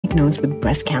diagnosed with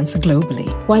breast cancer globally.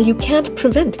 While you can't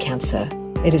prevent cancer,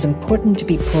 it is important to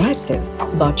be proactive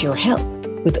about your health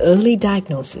with early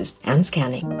diagnosis and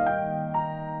scanning.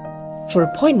 For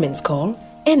appointments, call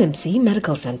NMC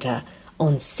Medical Center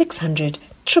on 600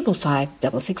 555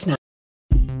 669.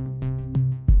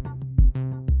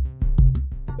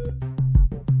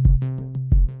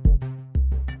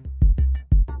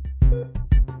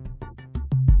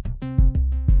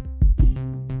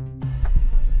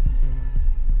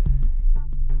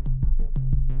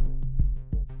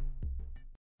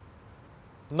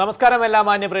 നമസ്കാരം എല്ലാ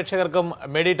മാന്യ പ്രേക്ഷകർക്കും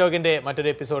മെഡിടോക്കിൻ്റെ മറ്റൊരു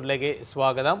എപ്പിസോഡിലേക്ക്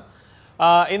സ്വാഗതം.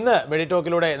 ഇന്ന്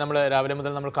മെഡിടോക്കിലൂടെ നമ്മൾ രാവിലെ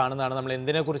മുതൽ നമ്മൾ കാണുന്നതാണ് നമ്മൾ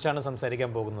എന്തിനെക്കുറിച്ചാണ് സംസാരിക്കാൻ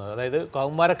പോകുന്നത്. അതായത്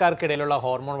കൗമാരക്കാർക്കിടയിലുള്ള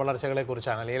ഹോർമോൺ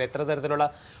വളർച്ചകളെക്കുറിച്ചാണ്, അല്ലെങ്കിൽ എത്ര തരത്തിലുള്ള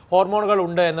ഹോർമോണുകൾ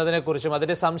ഉണ്ട് എന്നതിനെക്കുറിച്ചും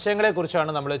അതിൻ്റെ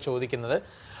സംശയങ്ങളെക്കുറിച്ചാണ് നമ്മൾ ചോദിക്കുന്നത്.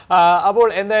 അപ്പോൾ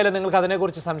എന്തായാലും നിങ്ങൾക്ക്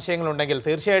അതിനെക്കുറിച്ച് സംശയങ്ങളുണ്ടെങ്കിൽ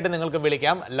തീർച്ചയായിട്ടും നിങ്ങൾക്ക്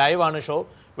വിളിക്കാം. ലൈവാണ് ഷോ.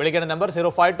 വിളിക്കേണ്ട നമ്പർ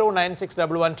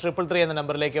 052961133 എന്ന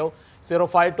നമ്പറിലേക്കോ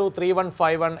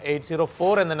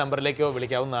 052315180 എന്ന നമ്പറിലേക്കോ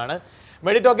വിളിക്കാവുന്നതാണ്.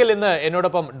 മെഡിടോക്കിൽ ഇന്ന്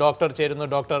എന്നോടൊപ്പം ഡോക്ടർ ചേരുന്നു.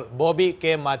 Doctor Bobby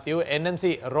K Mathew, NMC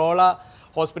Rolla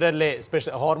ഹോസ്പിറ്റലിലെ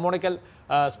ഹോർമോണിക്കൽ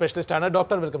സ്പെഷ്യലിസ്റ്റാണ്.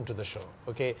 Doctor, welcome to the show.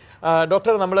 Okay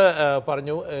doctor, നമ്മൾ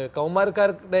പറഞ്ഞു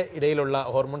കൗമാരക്കാരുടെ ഇടയിലുള്ള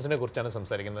ഹോർമോൺസിനെ കുറിച്ചാണ്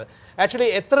സംസാരിക്കുന്നത്. ആക്ച്വലി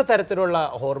എത്ര തരത്തിലുള്ള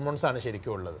ഹോർമോൺസ് ആണ്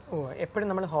ശരിക്കും ഉള്ളത്? എപ്പോഴും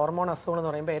നമ്മൾ ഹോർമോൺ അസുഖങ്ങൾ എന്ന്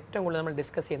പറയുമ്പോൾ ഏറ്റവും കൂടുതൽ നമ്മൾ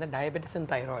ഡിസ്കസ് ചെയ്യുന്നത് ഡയബറ്റീസും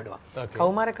തൈറോയിഡുമാണ്.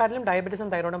 കൗമാരക്കാരിലും ഡയബറ്റീസും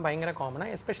തൈറോയിഡും ഭയങ്കര കോമൺ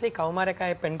ആണ്. എസ്പെഷ്യലി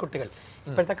കൗമാരക്കായ പെൺകുട്ടികൾ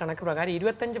ഇപ്പോഴത്തെ കണക്ക് പ്രകാരം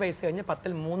 25 വയസ്സ് കഴിഞ്ഞ്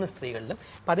 10ൽ 3 സ്ത്രീകളിലും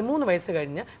 13 വയസ്സ്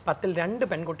കഴിഞ്ഞ് 10ൽ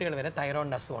 2 പെൺകുട്ടികൾ വരെ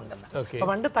തൈറോയിഡ് അസുഖം ഉണ്ടെന്ന്. അപ്പോൾ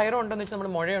പണ്ട് തൈറോയിഡ് ഉണ്ടെന്ന് വെച്ചാൽ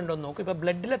നമ്മൾ മുഴയുണ്ടോ എന്ന് നോക്കും. ഇപ്പോൾ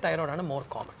ബ്ലഡിലെ തൈറോയിഡാണ് മോർ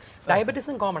കോമൺ.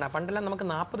 ഡയബറ്റീസും കോമൺ ആണ്. പണ്ടെല്ലാം നമുക്ക്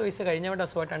 40 വയസ്സ് കഴിഞ്ഞവരുടെ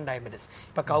അസുഖമായിട്ടാണ് ഡയബറ്റീസ്.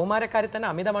 ഇപ്പോൾ കൗമാരക്കാരിൽ തന്നെ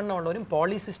അമിതവണ്ണം ഉള്ളവരും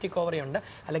പോളിസിസ്റ്റിക് ഓവറി ഉണ്ട്,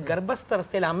 അല്ലെങ്കിൽ ഗർഭസ്ഥ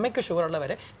അവസ്ഥയിൽ അമ്മയ്ക്ക് ഷുഗർ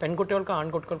ഉള്ളവരെ പെൺകുട്ടികൾക്കോ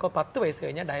ആൺകുട്ടികൾക്കോ 10 വയസ്സ്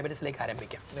കഴിഞ്ഞാൽ ഡയബറ്റീസിലേക്ക്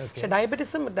ആരംഭിക്കാം. പക്ഷേ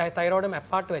ഡയബറ്റീസും തൈറോയിഡും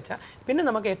അപ്പാർട്ട് വെച്ചാൽ പിന്നെ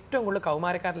നമുക്ക് ഏറ്റവും കൂടുതൽ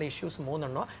കൗമാരക്കാരിലെ ഇഷ്യൂസ് 3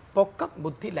 എണ്ണോ: പൊക്കം,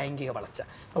 ബുദ്ധി, ലൈംഗിക വളർച്ച.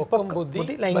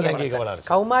 ലൈംഗിക വളർച്ച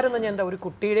കൗമാരം എന്ന് പറഞ്ഞാൽ എന്താ? ഒരു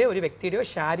കുട്ടിയുടെയോ ഒരു വ്യക്തിയുടെയോ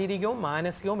ശാരീരികവും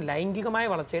മാനസികവും ലൈംഗികമായ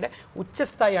വളർച്ചയുടെ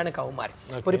ഉച്ചസ്ഥായിയാണ് കൗമാരം.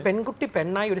 ഒരു പെൺകുട്ടി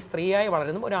പെണ്ണായി ഒരു സ്ത്രീയായി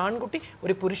വളരുന്നതും ഒരു ആൺകുട്ടി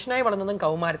ഒരു പുരുഷനായി വളർന്നതും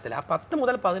കൗമാരത്തിൽ. ആ 10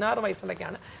 മുതൽ 16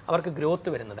 വയസ്സിലൊക്കെയാണ് അവർക്ക് ഗ്രോത്ത്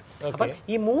വരുന്നത്. അപ്പം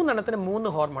ഈ 3 എണ്ണത്തിന് 3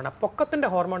 ഹോർമോൺ. പൊക്കത്തിന്റെ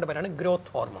ഹോർമോണിന്റെ പേരാണ് ഗ്രോത്ത്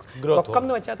ഹോർമോൺ. പൊക്കം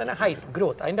എന്ന് വെച്ചാൽ തന്നെ ഹൈറ്റ്,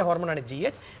 ഗ്രോത്ത്, അതിന്റെ ഹോർമോണാണ്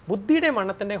GH. ബുദ്ധിയുടെ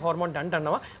മണ്ണത്തിന്റെ ഹോർമോൺ 2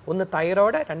 എണ്ണമാണ്. ഒന്ന്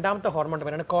തൈറോയിഡ്, രണ്ടാമത്തെ ഹോർമോണിന്റെ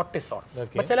പേരാണ് കോർട്ടിസോൾ.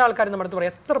 അപ്പോൾ ചില ആൾക്കാർ നമ്മുടെ അടുത്ത്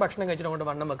പറയും എത്ര ഭക്ഷണം കഴിച്ചിട്ട് കൊണ്ട്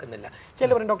വണ്ണം വെക്കുന്നില്ല. ചില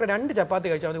പറയും ഡോക്ടർ 2 ചപ്പാത്തി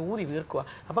കഴിച്ചാൽ അത് ഊതി വീർക്കുക.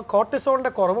 അപ്പം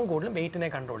കോർട്ടിസോളിന്റെ കുറവും കൂടുതലും വെയിറ്റിനെ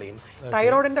കൺട്രോൾ ചെയ്യും.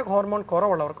 തൈറോയിഡിന്റെ ഹോർമോൺ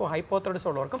കുറവുള്ളവർക്കും ഹൈപ്പോതൈറോയിഡിസം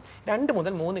ഉള്ളവർക്കും 2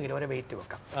 മുതൽ 3 കിലോ വരെ വെയിറ്റ്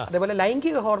വെക്കാം. അതേപോലെ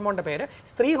ലൈംഗിക ഹോർമോണിന്റെ പേര്,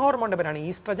 സ്ത്രീ ഹോർമോണിന്റെ പേരാണ്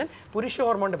ഈസ്ട്രജൻ, പുരുഷ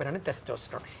ഹോർമോണിന്റെ പേരാണ്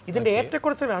ടെസ്റ്റോസ്റ്ററോൺ. ഇതിന്റെ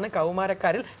ഏറ്റക്കുറച്ചിലാണ്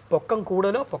കൗമാരക്കാരിൽ പൊക്കം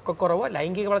കൂടുതലോ പൊക്കക്കുറവോ,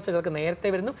 ലൈംഗിക വളർച്ച ചിലർക്ക് നേരത്തെ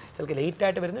വരുന്നു, ചിലർക്ക് ലേറ്റ്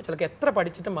ആയിട്ട് വരുന്നു, ചിലർക്ക് എത്ര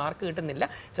പഠിച്ചിട്ടും മാർക്ക് കിട്ടുന്നില്ല,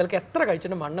 ചിലർക്ക് എത്ര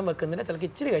കഴിച്ചിട്ടും വണ്ണം വെക്കുന്നില്ല, ചിലർക്ക്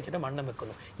ഇച്ചിരി കഴിച്ചിട്ടും വണ്ണം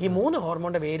വെക്കുന്നു. ഈ 3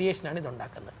 ഹോർമോണിന്റെ വേരിയേഷനാണ്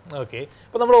ഇതുണ്ടാക്കുന്നത്. ഓക്കെ,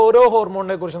 അപ്പോൾ നമ്മൾ ഓരോ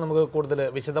ഹോർമോണിനെ കുറിച്ച് നമുക്ക് കൂടുതൽ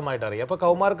വിശദമായിട്ട് അറിയാം. അപ്പോൾ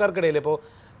കൗമാരക്കാർക്കിടയിൽ ഇപ്പോൾ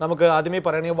നമുക്ക് ആദ്യമേ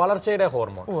പറയണമെങ്കിൽ വളർച്ചയുടെ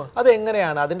ഹോർമോൺ അത്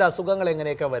എങ്ങനെയാണ്, അതിന്റെ അസുഖങ്ങൾ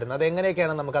എങ്ങനെയൊക്കെ വരുന്നത്, അത്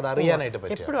എങ്ങനെയൊക്കെയാണ് നമുക്ക് അത് അറിയാനായിട്ട്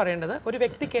പറ്റും? എപ്പോഴും അറിയേണ്ടത് ഒരു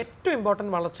വ്യക്തിക്ക് ഏറ്റവും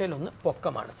ഇമ്പോർട്ടൻറ്റ് വളർച്ചയിലൊന്ന്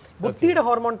പൊക്കമാണ്. ബുദ്ധിയുടെ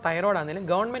ഹോർമോൺ തൈറോയ്ഡ് ആണെങ്കിലും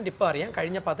ഗവൺമെന്റ് ഇപ്പോൾ അറിയാം,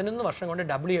 കഴിഞ്ഞ 11 വർഷം കൊണ്ട്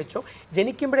WHO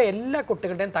ജനിക്കുമ്പോഴേ എല്ലാ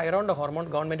കുട്ടികളുടെയും തൈറോയിഡിന്റെ ഹോർമോൺ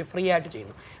ഗവൺമെന്റ് ഫ്രീ ആയിട്ട്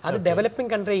ചെയ്യുന്നു. അത്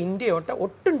ഡെവലപ്പിംഗ് കൺട്രി ഇന്ത്യയോട്ട്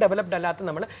ഒട്ടും ഡെവലപ്ഡ് അല്ലാത്ത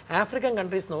നമ്മൾ ആഫ്രിക്കൻ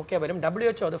കൺട്രീസ് നോക്കിയാൽ വരും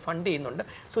WHO അത് ഫണ്ട് ചെയ്യുന്നുണ്ട്.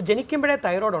 സോ ജനിക്കുമ്പോഴേ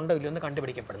തൈറോയിഡ് ഉണ്ടോ ഇല്ലയോ എന്ന്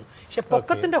കണ്ടുപിടിക്കപ്പെടുന്നു. പക്ഷേ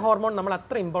പൊക്കത്തിന്റെ ഹോർമോൺ നമ്മൾ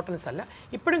അത്ര ഇമ്പോർട്ടൻസ് അല്ല.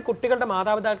 ഇപ്പോഴും കുട്ടികളുടെ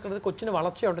മാതാപിതാക്കളുടെ കൊച്ചിന്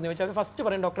വളർച്ചയുണ്ടെന്ന് ചോദിച്ചാൽ അവർ ഫസ്റ്റ്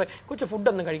പറയും ഡോക്ടറെ കൊച്ചു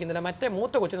ഫുഡൊന്നും കഴിക്കുന്നില്ല, മറ്റേ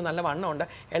മൂത്ത കൊച്ചിന് നല്ല വണ്ണമുണ്ട്,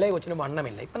 ഇളയ കൊച്ചിന്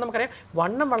വണ്ണമില്ല. ഇപ്പം നമുക്കറിയാം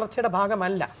വണ്ണം വളർച്ചയുടെ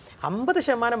ഭാഗമല്ല.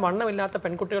 50% വണ്ണമില്ലാത്ത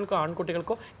പെൺകുട്ടികൾക്കോ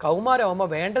ആൺകുട്ടികൾക്കോ കൗമാരമാകുമ്പോൾ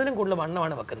വേണ്ടതിനും കൂടുതൽ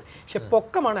വണ്ണമാണ് വെക്കുന്നത്. പക്ഷെ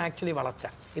പൊക്കമാണ് ആക്ച്വലി വളർച്ച.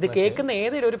 ഇത് കേൾക്കുന്ന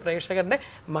ഏതെങ്കിലും ഒരു പ്രേക്ഷകരുടെ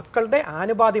മക്കളുടെ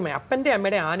ആനുപാതികമായി, അപ്പൻ്റെ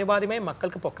അമ്മയുടെ ആനുപാതികമായി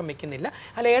മക്കൾക്ക് പൊക്കം വെക്കുന്നില്ല,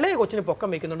 അല്ലെ ഇളയ കൊച്ചിന്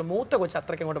പൊക്കം വെക്കുന്നുണ്ട്, മൂത്ത കൊച്ച്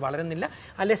അത്രയ്ക്ക് അങ്ങോട്ട് വളരുന്നില്ല,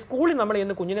 അല്ലെ സ്കൂളിൽ നമ്മൾ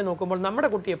ഇന്ന് കുഞ്ഞിനെ നോക്കുമ്പോൾ നമ്മുടെ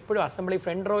കുട്ടി എപ്പോഴും അസംബ്ലി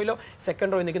ഫ്രണ്ട് റോയിലോ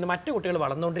സെക്കൻഡ് റോയിൽ നിൽക്കുന്നു, മറ്റു കുട്ടികൾ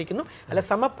വളർന്നുകൊണ്ടിരിക്കുന്നു, അല്ലെ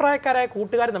സമപ്രായക്കാരായ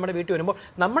കൂട്ടുകാർ നമ്മുടെ വീട്ടിൽ വരുമ്പോൾ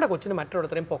നമ്മുടെ കൊച്ചിന്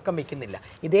മറ്റൊരിടത്രയും പൊക്കം വെക്കുന്നില്ല.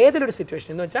 ഇതേതൊരു സിറ്റുവേഷൻ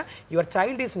എന്ന് വെച്ചാൽ your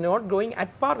child is not growing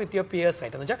at par with your peers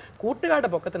ആയിട്ട്, എന്ന് വെച്ചാൽ കൂട്ടുകാരുടെ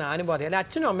പൊക്കത്തിന് ആനുപാതി, അല്ലെ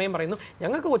അച്ഛനും അമ്മയും പറയുന്നു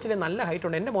ഞങ്ങൾക്ക് കൊച്ചിന് നല്ല ഹൈറ്റ്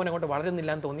ഉണ്ട്, എൻ്റെ മോനെ അങ്ങോട്ട്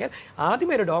വളരുന്നില്ല എന്ന് തോന്നിയാൽ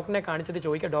ആദ്യമേ ഒരു ഡോക്ടറിനെ കാണിച്ചിട്ട്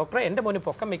ചോദിക്കുക, ഡോക്ടറെ എൻ്റെ മോന്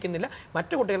പൊക്കം വെക്കുന്നില്ല,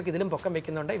 മറ്റു കുട്ടികൾക്ക് ഇതിലും പൊക്കം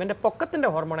വെക്കുന്നുണ്ട്, ഇവൻ്റെ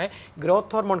പൊക്കത്തിൻ്റെ ഹോർമോണായ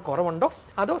ഗ്രോത്ത് ഹോർമോൺ കുറവുണ്ടോ,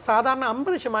 അതോ സാധാരണ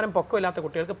 50% പൊക്കമില്ലാത്ത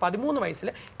കുട്ടികൾക്ക് 13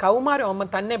 വയസ്സിൽ കൗമാരമാകുമ്പോൾ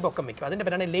തന്നെ പൊക്കം വെക്കും. അതിൻ്റെ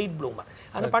പേരാണ് ലേറ്റ് ബ്ലൂമർ.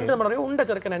 അത് പണ്ട് നമ്മൾ പറയും ഉണ്ട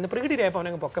ചെറുക്കനായിരുന്നു, പ്രീഡിയായപ്പോൾ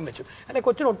അവനങ്ങ് പൊക്കം വെച്ചു, അല്ലെങ്കിൽ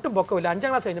കൊച്ചിന് ഒട്ടും പൊക്കമില്ല, 5ാം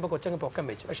ക്ലാസ് കഴിഞ്ഞപ്പോൾ കൊച്ചങ്ങ് പൊക്കം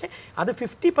വെച്ചു. പക്ഷേ അത്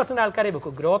 50% ആൾക്കാരെ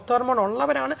വെക്കും. ഗ്രോത്ത് ഹോർമോൺ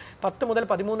ഉള്ളവരാണ് 10 മുതൽ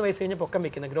 13 വയസ്സ് കഴിഞ്ഞ് പൊക്കം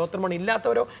വെക്കുന്നത്. ഗ്രോത്ത് ഹോർമോൺ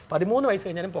ഇല്ലാത്തവരോ 13 വയസ്സ്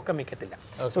കഴിഞ്ഞാലും പൊക്കം വെക്കത്തില്ല.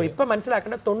 സോ ഇപ്പം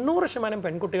മനസ്സിലാക്കേണ്ട 90%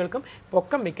 പെൺകുട്ടികൾക്കും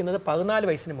പൊക്കം വെക്കുന്നത് 14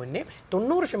 വയസ്സിന് മുന്നേ,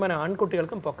 90%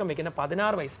 ആൺകുട്ടികൾക്കും പൊക്കം വെക്കുന്ന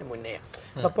 16 വയസ്സിന് മുന്നേ.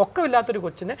 അപ്പോൾ പൊക്കമില്ലാത്തൊരു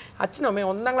കൊച്ചിന് അച്ഛനും അമ്മയും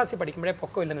 1ാം ക്ലാസ്സിൽ പഠിക്കുമ്പോഴേ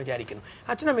പൊക്കമില്ലെന്ന് വിചാരിക്കുന്നു.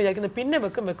 അച്ഛനും വിചാരിക്കുന്നു പിന്നെ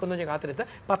വെക്കുന്നു കാത്തിരുത്ത്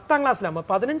 10ാം ക്ലാസ്സിലാകുമ്പോൾ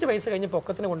 15 വയസ്സ് കഴിഞ്ഞ്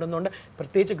പൊക്കത്തിന് കൊണ്ടുവന്നുകൊണ്ട്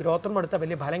പ്രത്യേകിച്ച് ഗ്രോത്ത് ഹോർമോൺ എടുത്താൽ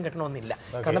വലിയ ഫലം കിട്ടണമെന്നില്ല.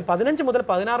 കാരണം 15 മുതൽ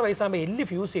 16 വയസ്സാകുമ്പോൾ എല്ല്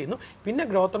ഫ്യൂസ് ചെയ്യുന്നു, പിന്നെ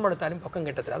ഗ്രോത്ത് ഹോർമോൺ എടുത്താലും പൊക്കം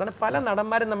കിട്ടത്തില്ല. അതാണ് പല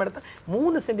നടന്മാരും നമ്മുടെ അടുത്ത്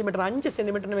 3 സെന്റിമീറ്റർ 5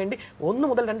 സെന്റിമീറ്ററിന് വേണ്ടി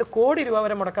 1 മുതൽ 2 കോടി രൂപ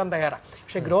വരെ മുടക്കാൻ തയ്യാറാണ്.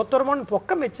 പക്ഷേ ഗ്രോത്ത് ഹോർമോൺ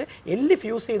പൊക്കം വെച്ച് എല്ല്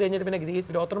ഫ്യൂസ് ചെയ്ത് കഴിഞ്ഞിട്ട് പിന്നെ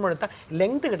ഗ്രോത്ത് ഹോർമോൺ എടുത്താൽ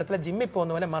ലെങ്ത് കിട്ടത്തില്ല, ജിമ്മിൽ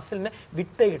പോകുന്ന പോലെ മസിലിന്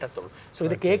വിട്ടേ കിട്ടത്തുള്ളൂ. സോ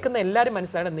ഇത് കേൾക്കുന്ന എല്ലാവരും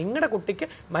മനസ്സിലാക്കണം, നിങ്ങളുടെ കുട്ടിക്ക്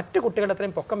മറ്റു കുട്ടികളുടെ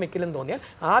അത്രയും പൊക്കം വെക്കില്ലെന്ന് തോന്നിയാൽ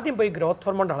ആദ്യം പോയി ഗ്രോത്ത്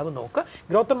ഹോർമോണിൻ്റെ അളവ് നോക്കുക.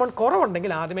 ഗ്രോത്ത് ഹോർമോൺ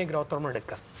കുറവുണ്ടെങ്കിൽ ആദ്യമേ ഗ്രോത്ത് ഹോർമോൺ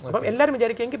എടുക്കുക. അപ്പം എല്ലാവരും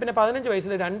വിചാരിക്കുമെങ്കിൽ പിന്നെ 15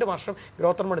 വയസ്സിൽ 2 വർഷം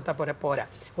ഗ്രോത്ത് ഹോർമോൺ എടുത്താൽ പോരാ.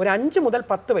 ഒരു 5 മുതൽ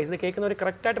 10 വയസ്സ്, ഇത് കേൾക്കുന്നവർ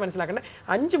കറക്റ്റായിട്ട് മനസ്സിലാക്കേണ്ടത്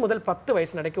 5 മുതൽ 10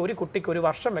 വയസ്സിനിടയ്ക്ക് ഒരു കുട്ടിക്ക് ഒരു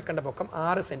വർഷം വെക്കേണ്ട പൊക്കം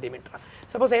 6 സെന്റിമീറ്ററാണ്.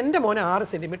 സപ്പോസ് എൻ്റെ മോന് 6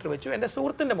 സെന്റിമീറ്റർ വെച്ചു, എൻ്റെ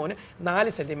സുഹൃത്തിൻ്റെ മോന്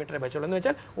 4 സെന്റിമീറ്റർ വെച്ചുള്ളൂ എന്ന്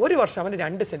വെച്ചാൽ ഒരു വർഷം അവന്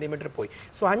 2 സെന്റിമീറ്റർ പോയി.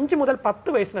 സോ 5 മുതൽ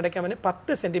 10 വയസ്സിനിടയ്ക്ക് അവന്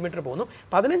 10 സെന്റിമീറ്റർ പോകുന്നു,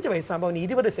 15 വയസ്സാകുമ്പോൾ അവന്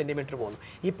 20 സെന്റിമീറ്റർ പോകുന്നു.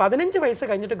 ഈ 15 വയസ്സ്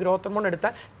കഴിഞ്ഞിട്ട് ഗ്രോത്ത് ഹോർമോൺ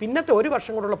എടുത്താൽ പിന്നത്തെ ഒരു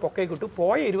വർഷം കൂടുള്ള പൊക്കേ കിട്ടും,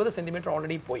 പോയ 20 സെന്റിമീറ്റർ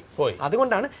ഓൾറെഡി പോയി.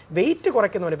 അതുകൊണ്ടാണ് വെയിറ്റ്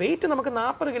കുറയ്ക്കുന്ന പോലെ, വെയിറ്റ് നമുക്ക്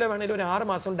 40 കിലോ വേണമെങ്കിൽ ഒരു 6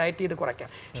 മാസം ഡയറ്റ് ചെയ്ത് കുറയ്ക്കാം.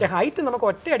 പക്ഷേ ഹൈറ്റ് നമുക്ക്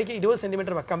ഒറ്റയടിക്ക് 20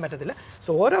 സെന്റിമീറ്റർ വെക്കാൻ പറ്റത്തില്ല.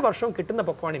 സോ ഓരോ വർഷവും കിട്ടുന്ന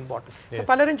പൊക്കമാണ് ഇമ്പോർട്ടൻറ്റ്.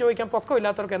 പലരും ചോദിക്കാം പൊക്കം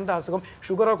ഇല്ലാത്തവർക്ക് എന്താ അസുഖം,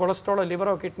 ഷുഗറോ കൊളസ്ട്രോളോ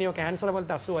ലിവറോ കിഡ്നിയോ ക്യാൻസറോ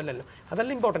പോലത്തെ അസുഖമല്ലല്ലോ.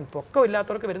 അതല്ല ഇമ്പോർട്ടൻറ്റ്. പൊക്കം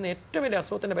ഇല്ലാത്തവർക്ക് വരുന്ന ഏറ്റവും വലിയ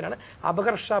അസുഖത്തിൻ്റെ പേരാണ്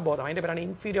അപകർഷാബോധം, അതിൻ്റെ പേരാണ്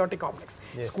ഇൻഫീരിയോറിറ്റി കോംപ്ലക്സ്.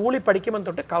 സ്കൂളിൽ പഠിക്കുമ്പോൾ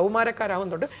തൊട്ട് കൗമാരക്കാരാവും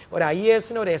തൊട്ട് ഒരു IAS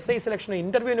ഒരു SI സെലക്ഷനോ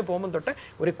ഇൻ്റർവ്യൂവിന് പോകുമ്പോൾ തൊട്ട്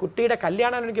ഒരു കുട്ടിയുടെ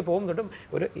കല്യാണാലോചനയ്ക്ക് പോകുമ്പോൾ തൊട്ടും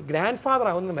ഒരു ഗ്രാൻഡ് ഫാദർ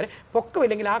ആവുന്നതും വരെ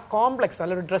പൊക്കമില്ലെങ്കിൽ ആ കോംപ്ലക്സ്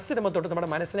നല്ലൊരു ഡ്രസ്സ് ഇടുമ്പോൾ തൊട്ട് നമ്മുടെ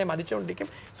മനസ്സിനെ മതിച്ചുകൊണ്ടിരിക്കും.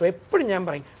 സോ എപ്പോഴും ഞാൻ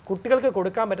പറയും, കുട്ടികൾക്ക്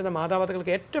കൊടുക്കാൻ പറ്റുന്ന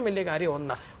മാതാപിതാക്കൾക്ക് ഏറ്റവും വലിയ കാര്യം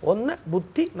ഒന്ന്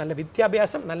ബുദ്ധി, നല്ല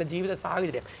വിദ്യാഭ്യാസം, നല്ല ജീവിത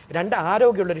സാഹചര്യം, 2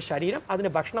 ആരോഗ്യമുള്ളൊരു ശരീരം, അതിന്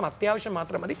ഭക്ഷണം അത്യാവശ്യം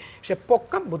മാത്രം മതി. പക്ഷേ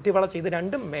പൊക്കം, ബുദ്ധി വളർച്ച, ഇത്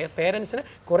രണ്ടും പേരൻസിന്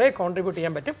കുറേ കോൺട്രിബ്യൂട്ട്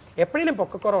ചെയ്യാൻ പറ്റും. എപ്പോഴെങ്കിലും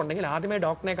പൊക്കക്കുറവുണ്ടെങ്കിൽ ആദ്യമേ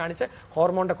ഡോക്ടറെ കാണിച്ച്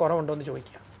ഹോർമോണിൻ്റെ കുറവുണ്ടോ എന്ന്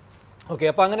ചോദിക്കുക. ഓക്കെ,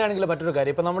 അപ്പോൾ അങ്ങനെയാണെങ്കിൽ മറ്റൊരു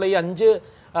കാര്യം, ഇപ്പോൾ നമ്മൾ ഈ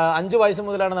 5 വയസ്സ്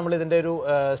മുതലാണ് നമ്മൾ ഇതിൻ്റെ ഒരു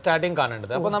സ്റ്റാർട്ടിങ്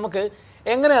കാണേണ്ടത്. അപ്പോൾ നമുക്ക്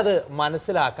എങ്ങനെ അത്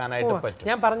മനസ്സിലാക്കാനായിട്ട് പറ്റും?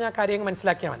 ഞാൻ പറഞ്ഞ ആ കാര്യങ്ങൾ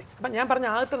മനസ്സിലാക്കിയാൽ മതി. അപ്പം ഞാൻ പറഞ്ഞ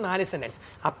ആദ്യത്തെ 4 സെന്റൻസ്,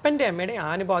 അപ്പൻ്റെ അമ്മയുടെ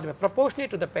ആനുപാതികം,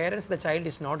 proportionate to the parents the child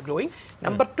is not growing.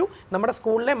 Number 2, നമ്മുടെ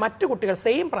സ്കൂളിലെ മറ്റു കുട്ടികൾ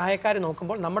സെയിം പ്രായക്കാർ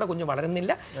നോക്കുമ്പോൾ നമ്മുടെ കുഞ്ഞ്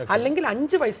വളരുന്നില്ല. അല്ലെങ്കിൽ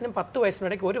 5 വയസ്സിനും 10 വയസ്സിനും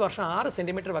ഇടയ്ക്ക് ഒരു വർഷം 6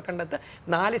 സെന്റിമീറ്റർ വെക്കേണ്ടത്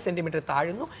 4 സെന്റിമീറ്റർ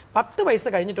താഴുന്നു. 10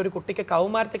 വയസ്സ് കഴിഞ്ഞിട്ട് ഒരു കുട്ടിക്ക്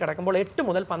കൗമാരത്തിൽ കിടക്കുമ്പോൾ 8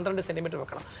 മുതൽ 12 സെന്റിമീറ്റർ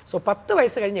വെക്കണം. സോ 10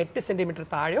 വയസ്സ് കഴിഞ്ഞ് 8 സെന്റിമീറ്റർ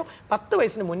താഴെയോ, 10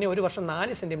 വയസ്സിന് മുന്നേ ഒരു വർഷം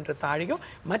 4 സെന്റിമീറ്റർ താഴെയോ,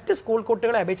 മറ്റ് സ്കൂൾ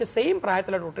കുട്ടികളെ അപേക്ഷിച്ച് സെയിം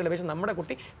പ്രായത്തിലുള്ള കുട്ടികളെ അപേക്ഷിച്ച് നമ്മുടെ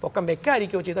കുട്ടി പൊക്കം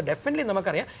വെക്കാതിരിക്കുകയോ ചെയ്താൽ ഡെഫിനറ്റ്ലി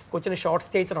നമുക്കറിയാം കൊച്ചിന് ഷോർട്ട്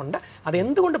സ്റ്റേച്ചർ ഉണ്ട്. അത്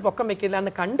എന്തുകൊണ്ട് പൊക്കം വെക്കില്ല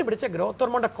എന്ന് കണ്ടുപിടിച്ച ഗ്രോത്ത്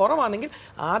ഹോർമോണിൻ്റെ കുറവാണെങ്കിൽ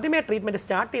ആദ്യമേ ട്രീറ്റ്മെൻറ്റ്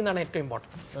സ്റ്റാർട്ട് ചെയ്യുന്നതാണ് ഏറ്റവും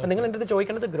ഇമ്പോർട്ടൻറ്റ്. അപ്പോൾ നിങ്ങൾ എൻ്റെ അടുത്ത്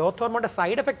ചോദിക്കേണ്ടത് ഗ്രോത്ത് ഹോർമോണിൻ്റെ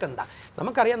സൈഡ് എഫക്റ്റ് എന്താ?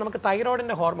 നമുക്കറിയാം, നമുക്ക്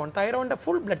തൈറോയിഡിൻ്റെ തൈറോയിഡിൻ്റെ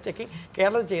ഫുൾ ബ്ലഡ് ചെക്കിങ്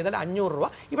കേരളത്തിൽ ചെയ്താൽ 500 രൂപ.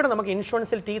 ഇവിടെ നമുക്ക്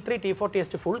ഇൻഷുറൻസിൽ T3 T4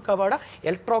 T full covered,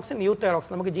 Eltroxin,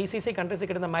 യൂതെറോക്സ്, നമുക്ക് GCC കൺട്രീസിൽ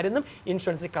കിട്ടുന്ന മരുന്നും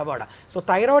ഇൻഷുറൻസിൽ കവേർഡ്. സോ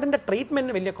തൈറോയിഡിൻ്റെ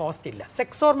ട്രീറ്റ്മെൻറ്റിന് വലിയ കോസ്റ്റ് ഇല്ല.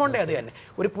 സെക്സ് ഹോർമോണിൻ്റെ അത് തന്നെ,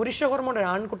 ഒരു പുരുഷ ഹോർമോൺ ഒരു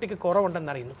ആൺകുട്ടിക്ക്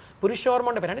കുറവുണ്ടെന്ന് അറിയുന്നു. പുരുഷ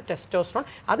ഹോർമോണിൻ്റെ പേരാണ് ടെസ്റ്റോസ്റ്ററോൺ.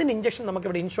 അതിന് ഇഞ്ചക്ഷൻ നമുക്ക്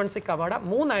ഇവിടെ ഇൻഷുറൻസിൽ കവേർഡ്.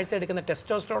 3 ആഴ്ച എടുക്കുന്ന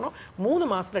ടെസ്റ്റോസ്റ്ററോണോ 3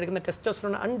 മാസത്തിൽ എടുക്കുന്ന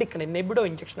ടെസ്റ്റോസ്റ്ററോൺ അൺഡിക്കണ നെബിഡോ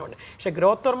ഇഞ്ചക്ഷനോ ഉണ്ട്. പക്ഷേ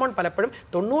ഗ്രോത്ത് ഹോർമോൺ പലപ്പോഴും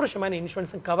 90%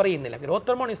 ഇൻഷുറൻസും കവർ ചെയ്യുന്നില്ല. Growth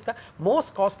hormone is the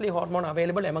most costly hormone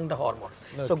available among the hormones.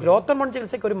 So growth hormone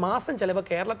ചികിത്സയ്ക്ക് ഒരു മാസം ചിലവ്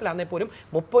കേരളത്തിലാണെങ്കിൽ പോലും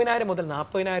 30,000 മുതൽ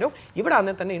 40,000, ഇവിടെ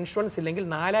ആണെങ്കിൽ തന്നെ ഇൻഷുറൻസ് ഇല്ലെങ്കിൽ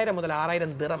 4,000 മുതൽ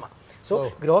 6,000 ദിറമാണ്. സോ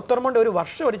ഗ്രോത്ത് ഹോർമോണിൻ്റെ ഒരു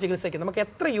വർഷം ഒരു ചികിത്സയ്ക്ക് നമുക്ക്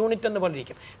എത്ര യൂണിറ്റ് എന്ന് പോലെ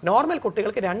ഇരിക്കും. നോർമൽ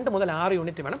കുട്ടികൾക്ക് 2 മുതൽ 6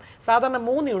 യൂണിറ്റ് വേണം, സാധാരണ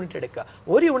 3 യൂണിറ്റ് എടുക്കുക.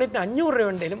 ഒരു യൂണിറ്റിന് 500 രൂപ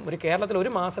ഉണ്ടെങ്കിലും ഒരു കേരളത്തിൽ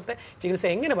ഒരു മാസത്തെ ചികിത്സ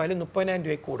എങ്ങനെ പോയാലും 30,000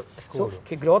 രൂപ കൂടും. സോ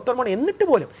ഗ്രോത്ത് ഹോർമോൺ എന്നിട്ട്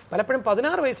പോലും പലപ്പോഴും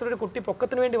 16 വയസ്സുള്ള ഒരു കുട്ടി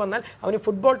പൊക്കത്തിന് വേണ്ടി വന്നാൽ അവന്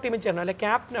ഫുട്ബോൾ ടീമിൽ ചേരണം, അല്ലെങ്കിൽ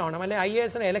ക്യാപ്റ്റൻ ആവണം, അല്ലെങ്കിൽ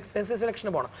IAS SC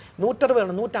സെലക്ഷന് പോകണം, 160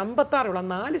 വേണം, 156 ഉള്ള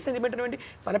 4 സെന്റിമീറ്ററിന് വേണ്ടി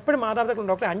പലപ്പോഴും മാതാപിതാക്കൾ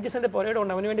ഡോക്ടർ 5 സെന്റ് പുരയുടെ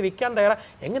ഉണ്ട്, അവന് വേണ്ടി വിൽക്കാൻ തയ്യാറാ,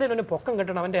 എങ്ങനെയും അവന് പൊക്കം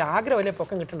കിട്ടണം, അവൻ്റെ ആഗ്രഹമല്ലേ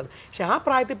പൊക്കം കിട്ടേണ്ടത്. പക്ഷേ ആ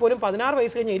പ്രായത്തിൽ പോലും 16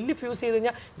 വയസ്സ് കഴിഞ്ഞ് എല്ല് ഫ്യൂസ് ചെയ്ത്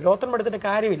കഴിഞ്ഞാൽ ഗ്രോത്ത് ഹോർമോൺ എടുത്തിട്ട്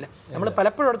കാര്യമില്ല. നമ്മൾ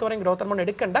പലപ്പോഴും എടുത്ത് പറയും ഗ്രോത്ത് ഹോർമോൺ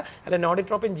എടുക്കണ്ട, അല്ലെങ്കിൽ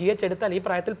നോഡിട്രോപ്പിൻ GH എടുത്താൽ ഈ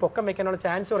പ്രായത്തിൽ പൊക്കം വെക്കാനുള്ള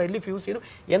ചാൻസ് ഒരു എല്ല് ഫ്യൂസ് ചെയ്തു.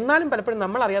 എന്നാലും പലപ്പോഴും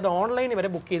നമ്മളറിയാതെ ഓൺലൈനിൽ വരെ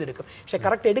ബുക്ക് ചെയ്തെടുക്കും. പക്ഷേ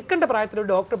കറക്റ്റ് എടുക്കേണ്ട പ്രായത്തിൽ ഒരു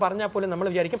ഡോക്ടർ പറഞ്ഞാൽ പോലും നമ്മൾ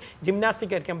വിചാരിക്കും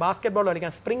ജിംനാസ്റ്റിക് കളിക്കാം, ബാസ്കറ്റ് ബോൾ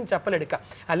കളിക്കാം, സ്പ്രിംഗ് ചപ്പൽ എടുക്കാം,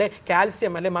 അല്ലെ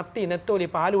കാൽസ്യം, അല്ലെ മത്തി, നെത്തോലി,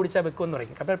 പാൽ കുടിച്ചാൽ വെക്കുമെന്ന്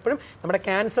പറയും. അപ്പോൾ എപ്പോഴും നമ്മുടെ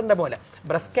ക്യാൻസറിൻ്റെ പോലെ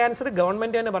ബ്രസ്റ്റ് ക്യാൻസർ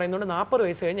ഗവൺമെൻറ് തന്നെ പറയുന്നുണ്ട് 40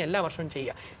 വയസ്സ് കഴിഞ്ഞ് എല്ലാ വർഷവും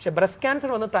ചെയ്യുക. പക്ഷേ ബ്രസ്റ്റ്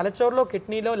ക്യാൻസർ വന്ന് തലച്ചോറിലോ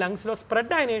കിഡ്നിയിലോ ലങ്സിലോ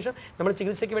സ്പ്രെഡ് ആയതിനു ശേഷം നമ്മൾ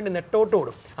ചികിത്സയ്ക്ക് വേണ്ടി നെട്ടോട്ട്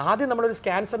ഓടും. ആദ്യം നമ്മളൊരു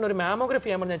ക്യാൻസറിന് ഒരു മാമോഗ്രഫി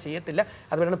ചെയ്യാൻ പറഞ്ഞാൽ ചെയ്യത്തില്ല.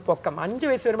 അതുപോലെ പൊക്കം 5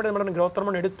 വയസ്സ് വരുമ്പോൾ നമ്മുടെ ഗ്രോത്ത്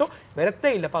ഹോർമോൺ എടുത്തോ വരത്തേ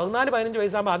ഇല്ല. 14-15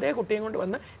 വയസ്സാകുമ്പോൾ അതേ കുട്ടിയും കൊണ്ട്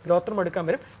വന്ന് ഗ്രോത്ത് ഹോർമോൺ എടുക്കാൻ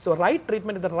വരും. So right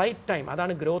treatment the right time,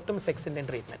 അതാണ് ഗ്രോത്തും സെക്സിൻ്റെ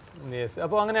ട്രീറ്റ്മെന്റ്. യെസ്.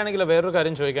 അപ്പോൾ അങ്ങനെയാണെങ്കിൽ വേറൊരു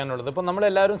കാര്യം ചോദിക്കാനുള്ളത്, ഇപ്പോൾ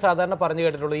നമ്മളെല്ലാവരും സാധാരണ പറഞ്ഞു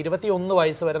കേട്ടിട്ടുള്ളത് 21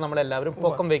 വയസ്സ് വരെ നമ്മളെല്ലാവരും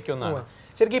പൊക്കം വയ്ക്കുന്നതാണ്.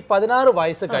 ശരിക്കും 16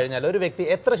 വയസ്സ് കഴിഞ്ഞാൽ ഒരു വ്യക്തി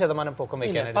എത്ര ശതമാനം പൊക്കം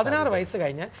വയ്ക്കാനായിട്ട്? 16 വയസ്സ്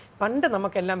കഴിഞ്ഞാൽ പണ്ട്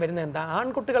നമുക്കെല്ലാം വരുന്നത് എന്താ,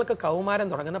 ആൺകുട്ടികൾക്ക് കൗമാരം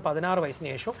തുടങ്ങുന്ന 16 വയസ്സിന്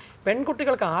ശേഷവും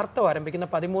പെൺകുട്ടികൾക്ക് ആർത്തവം ആരംഭിക്കുന്ന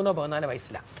 13-14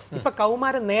 വയസ്സിലാണ്. ഇപ്പൊ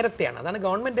കൗമാരം നേരത്തെ നേരത്തെയാണ്. അതാണ്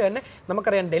ഗവൺമെൻറ് തന്നെ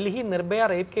നമുക്കറിയാം ഡൽഹി നിർഭയ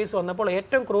റേപ്പ് കേസ് വന്നപ്പോൾ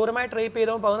ഏറ്റവും ക്രൂരമായിട്ട് റേപ്പ്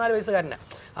ചെയ്തവൻ 14 വയസ്സുകാരന്.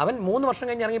 അവൻ 3 വർഷം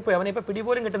കഴിഞ്ഞ് ഇറങ്ങിപ്പോയി. അവനെ ഇപ്പോൾ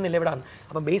പിടിപോലും കിട്ടുന്നില്ല ഇവിടെയാണ്.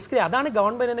 അപ്പം ബേസിക്കലി അതാണ്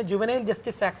ഗവൺമെൻറ്റിൻ്റെ ജുവനൈൽ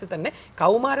ജസ്റ്റിസ് ആക്സിൽ തന്നെ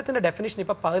കൗമാരത്തിൻ്റെ ഡെഫിനിഷൻ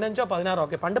ഇപ്പോൾ 15 16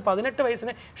 ഒക്കെ. പണ്ട് 18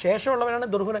 വയസ്സിന് ശേഷമുള്ളവരാണ്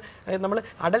നമ്മൾ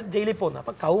അഡൽട്ട് ജയിലിൽ പോകുന്നത്.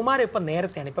 അപ്പോൾ കൗമാരം ഇപ്പോൾ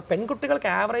നേരത്തെയാണ്. ഇപ്പോൾ പെൺകുട്ടികൾക്ക്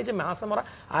ആവറേജ് മാസമുറ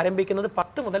ആരംഭിക്കുന്നത്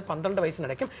 10 മുതൽ 12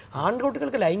 വയസ്സിനിടയ്ക്കും,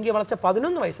 ആൺകുട്ടികൾക്ക് ലൈംഗിക വളർച്ച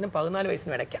 11 വയസ്സിനും 14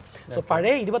 വയസ്സിനും ഇടയ്ക്കാം. സോ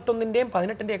പഴയ 21ൻ്റെയും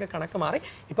 18ൻ്റെയും ഒക്കെ കണക്ക് മാറി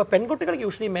ഇപ്പോൾ പെൺകുട്ടികൾക്ക്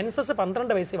യൂഷ്വലി മെൻസസ്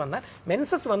 12 വയസ്സിൽ വന്നാൽ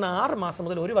മെൻസസ് വന്ന 6 മാസം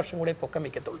മുതൽ 1 വർഷം കൂടെ പൊക്കം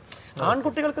വയ്ക്കത്തുള്ളൂ.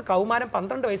 ആൺകുട്ടികൾക്ക് കൗമാരം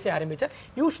 12 വയസ്സിൽ ആരംഭിച്ച്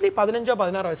യൂഷ്വലി 15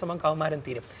 16 വയസ്സാകുമ്പോൾ കൗമാരം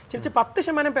തീരും. ചിരിച്ച്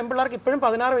 10% പെൺപിള്ളേർക്ക് ഇപ്പോഴും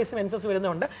 16 വയസ്സ് മെൻസസ്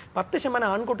വരുന്നതുകൊണ്ട് 10%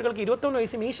 ആൺകുട്ടികൾക്ക് 21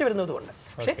 വയസ്സ് മീശ വരുന്നതുകൊണ്ട്.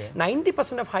 പക്ഷേ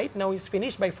 90% of height now is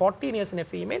finish by 14 years in A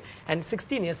female and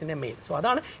 16 years in A mail. So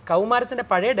അതാണ് കൗമാരത്തിന്റെ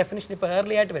പഴയ ഡെഫിനിഷൻ ഇപ്പോൾ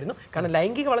ഏർലി ആയിട്ട് വരുന്നു. കാരണം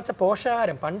ലൈംഗിക വളർച്ച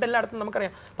പോഷകാഹാരം പണ്ടെല്ലായിടത്തും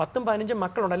നമുക്കറിയാം 10 15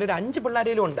 മക്കളുണ്ട്, അല്ലെങ്കിൽ ഒരു 5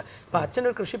 പിള്ളേരിലും ഉണ്ട്. അപ്പോൾ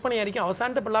അച്ഛനൊരു കൃഷിപ്പണിയായിരിക്കും,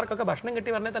 അവസാനത്തെ പിള്ളേർക്കൊക്കെ ഭക്ഷണം കിട്ടി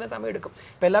വരണേ തന്നെ സമയം എടുക്കും.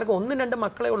 ഇപ്പോൾ എല്ലാവർക്കും 1 2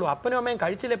 മക്കളെ ഉള്ളൂ. അപ്പനും അമ്മയും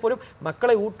കഴിച്ചില്ലേ പോലും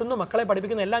മക്കളെ ഊട്ടുന്നു, മക്കളെ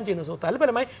പഠിപ്പിക്കുന്നു, എല്ലാം ചെയ്യുന്നു. സോ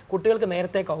തൽഫലമായി കുട്ടികൾക്ക്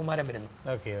നേരത്തെ കൗമാരം വരുന്നു.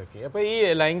 Okay okay. അപ്പോൾ ഈ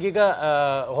ലൈംഗിക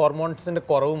ഹോർമോൺസിന്റെ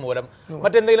കുറവ് മൂലം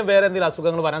മറ്റെന്തെങ്കിലും വേറെ എന്തെങ്കിലും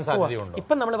അസുഖങ്ങൾ വരാൻ സാധ്യതയുണ്ടോ?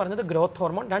 ഇപ്പം നമ്മൾ പറഞ്ഞത് ഗ്രോത്ത്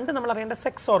ഹോർമോൺ, രണ്ട് നമ്മൾ അറിയേണ്ട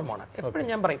സെക്സ് ഹോർമോൺ. എപ്പോഴും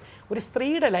ഞാൻ പറയും ഒരു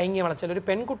സ്ത്രീയുടെ ലൈംഗിക വളർച്ച ഒരു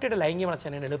പെൺകുട്ടിയുടെ ലൈംഗിക വളർച്ച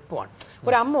എളുപ്പമാണ്.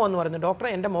 ഒരു അമ്മ എന്ന് പറയുന്നത് ഡോക്ടറെ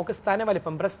എൻ്റെ മോക്ക്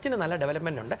സ്ഥാനവലിപ്പം ബ്രസ്റ്റിന് നല്ല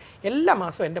ഡെവലപ്മെന്റ് ഉണ്ട്, എല്ലാ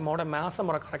മാസവും എൻ്റെ മോടെ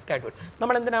മാസമുറ കറക്റ്റായിട്ട് വരും.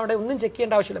 നമ്മൾ എന്തിനാ അവിടെ ഒന്നും ചെക്ക്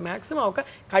ചെയ്യേണ്ട ആവശ്യമില്ല. മാക്സിമം ഒക്കെ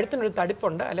കഴുത്തിനൊരു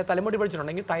തടിപ്പുണ്ട് അല്ലെങ്കിൽ തലമുടി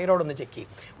പിടിച്ചിട്ടുണ്ടെങ്കിൽ തൈറോയ്ഡ് ഒന്ന് ചെക്ക് ചെയ്യും.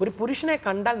 ഒരു പുരുഷനെ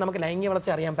കണ്ടാൽ നമുക്ക് ലൈംഗിക വളർച്ച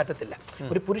അറിയാൻ പറ്റത്തില്ല.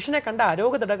 ഒരു പുരുഷനെ കണ്ട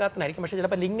ആരോഗ്യ ദൃഢഗാത്രനായിരിക്കും, പക്ഷേ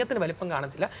ചിലപ്പോൾ ലിംഗത്തിന് വലിപ്പം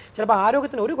കാണത്തില്ല, ചിലപ്പോൾ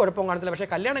ആരോഗ്യത്തിന് ഒരു കുഴപ്പവും കാണത്തില്ല, പക്ഷേ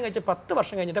കല്യാണം കഴിച്ച് 10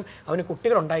 വർഷം കഴിഞ്ഞിട്ടും അവന്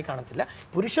കുട്ടികളുണ്ടായി കാണത്തില്ല.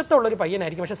 പുരുഷത്വമുള്ളൊരു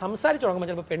പയ്യനായിരിക്കും, പക്ഷേ സംസാരിച്ച്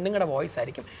തുടങ്ങുമ്പോൾ ചിലപ്പോൾ പെണ്ണുങ്ങളുടെ വോയിസ്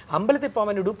ആയിരിക്കും. അമ്പലത്തിൽ പോകാൻ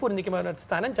വേണ്ടി ഉടുപ്പ് നിൽക്കുമ്പോൾ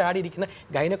സ്ഥലം ചാടിയിരിക്കുന്ന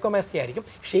ഗൈനക്കോമാസ്റ്റി ആയിരിക്കും.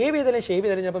 ഷേവ്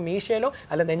ചെയ്താലും ചിലപ്പോൾ മീശയിലോ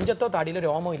അല്ല നെഞ്ചത്തോ താടിയിലോ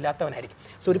രോമോ ഇല്ലാത്തവനായിരിക്കും.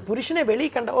 സോ ഒരു പുരുഷനെ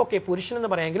വെളിയിൽ കണ്ട ഓക്കെ പുരുഷൻ എന്ന്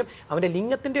പറയാമെങ്കിലും അവൻ്റെ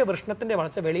ലിംഗത്തിൻ്റെയോ വൃഷ്ണത്തിൻ്റെ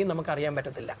വളർച്ച വെളിയിൽ നമുക്ക് അറിയാൻ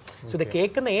പറ്റത്തില്ല. സോ ഇത്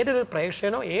കേൾക്കുന്ന ഏതൊരു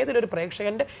പ്രേക്ഷകനോ ഏതൊരു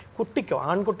പ്രേക്ഷകൻ്റെ കുട്ടിക്കോ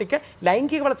ആൺകുട്ടിക്ക്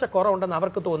ലൈംഗിക വളർച്ച കുറവുണ്ടെന്ന്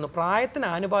അവർക്ക് തോന്നുന്നു. പ്രായത്തിന്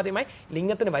ആനുപാതികമായി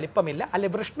ലിംഗത്തിന് വലിപ്പമില്ല, അല്ലെ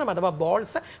വൃഷ്ണം അഥവാ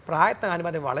ബോൾസ് പ്രായത്തിന്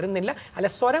ആനുപാതികം വളരുന്നില്ല, അല്ലെ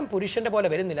സ്വരം പുരുഷൻ്റെ പോലെ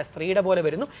വരുന്നില്ല സ്ത്രീയുടെ പോലെ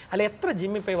വരുന്നു, അല്ലെ എത്ര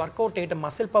ജിമ്മിൽ പോയി വർക്കൗട്ട് ചെയ്തിട്ട്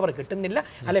മസിൽ പവർ കിട്ടുന്നില്ല,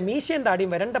 അല്ലെ മീശയും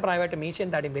താടിയും വരേണ്ട പ്രായമായിട്ട് മീശയും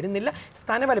താടിയും വരുന്നില്ല.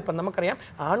 സ്ഥാനവലിപ്പം നമുക്കറിയാം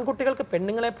ആൺകുട്ടികൾക്ക്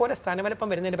പെണ്ണുങ്ങളെ പോലെ സ്ഥാനവലിപ്പം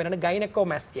വരുന്നതിൻ്റെ പേരാണ്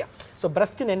ഗൈനക്കോമാസ്റ്റിയ. സോ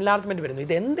ബ്രസ്റ്റിന് എൻലാർജ്മെന്റ് വരുന്നു.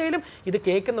 ഇതെന്തേലും ഇത്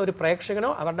കേൾക്കുന്ന ഒരു പ്രേക്ഷകനോ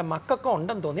അവരുടെ മക്കൾക്കോ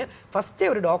ഉണ്ടെന്ന് തോന്നിയാൽ ഫസ്റ്റേ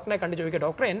ഒരു ഡോക്ടറെ കണ്ടു ചോദിക്കുക,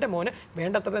 ഡോക്ടറെ എൻ്റെ മോന്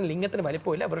വേണ്ടത്ര ലിംഗത്തിന്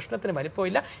വലിപ്പമില്ല, വൃഷ്ണത്തിന്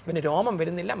വലിപ്പമില്ല, ഇവന് രോമം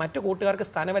വരുന്നില്ല, മറ്റു കൂട്ടുകാർക്ക്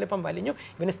സ്ഥാനവലിപ്പം വലിഞ്ഞു,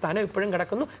 ഇവന് സ്ഥാനം ഇപ്പോഴും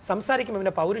കിടക്കുന്നു, സംസാരിക്കുമ്പോൾ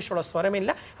ഇവൻ്റെ പൗരുഷമുള്ള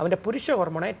സ്വരമില്ല, അവൻ്റെ പുരുഷ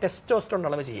ഹോർമോണായ ടെസ്റ്റോസ്റ്ററോൺ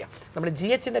അളവ് ചെയ്യാം. നമ്മൾ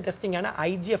GH ടെസ്റ്റിംഗ് ആണ്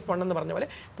IGF-1 എന്ന് പറഞ്ഞ പോലെ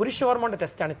പുരുഷ ഹോർമോണിൻ്റെ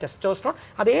ടെസ്റ്റാണ് ടെസ്റ്റോസ്റ്ററോൺ.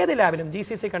 അത് ഏത് ലാബിലും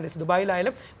GCC കൺട്രീസ്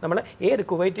ദുബായിലായാലും നമ്മൾ ഏത്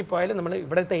കുവൈറ്റിൽ പോയാലും നമ്മൾ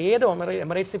ഇവിടുത്തെ ഏത്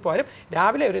എമിറേറ്റ്സിൽ പോയാലും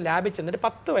രാവിലെ ഒരു ലാബിൽ ചെന്നിട്ട്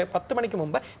 10 മണിക്ക്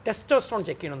മുമ്പ് ടെസ്റ്റോസ്റ്ററോൺ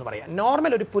ചെക്ക് ചെയ്യണമെന്ന് പറയാം.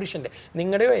 നോർമൽ ഒരു പുരുഷൻ്റെ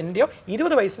നിങ്ങളുടെയോ എൻ്റെയോ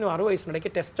 20 വയസ്സിനും 60 വയസ്സിനും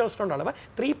ഇടയ്ക്ക് ടെസ്റ്റോസ്റ്ററോൺ അളവ്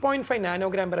 3.5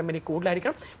 നാനോഗ്രാം/മില്ലി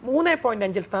കൂടുതലായിരിക്കണം.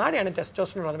 3.5 താഴെയാണ്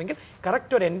ടെസ്റ്റോസ്റ്ററോൺ അളവെങ്കിൽ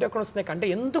കറക്റ്റ് ഒരു എൻഡോക്രോണിസ്റ്റിനെ കണ്ട്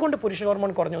എന്തുകൊണ്ട് പുരുഷ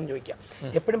ഹോർമോൺ കുറഞ്ഞു എന്ന് ചോദിക്കുക.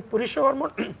 എപ്പോഴും പുരുഷ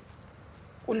ഹോർമോൺ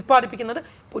ഉൽപ്പാദിപ്പിക്കുന്നത്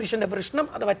പുരുഷൻ്റെ വൃഷ്ണം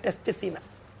അഥവാ ടെസ്റ്റസിന.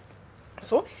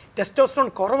 സോ ടെസ്റ്റോസ്റ്ററോൺ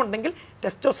കുറവുണ്ടെങ്കിൽ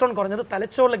ടെസ്റ്റോസ്റ്ററോൺ കുറഞ്ഞത്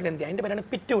തലച്ചോറിലെ ഗ്രന്ഥി, അതിൻ്റെ പേരാണ്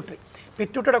പിറ്റ്യൂട്ടറി.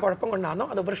 പിറ്റ്യൂട്ടറിയുടെ കുഴപ്പം കൊണ്ടാണോ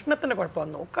അത് വൃഷ്ണത്തിൻ്റെ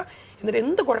കുഴപ്പമാണെന്ന് നോക്കുക. എന്നിട്ട്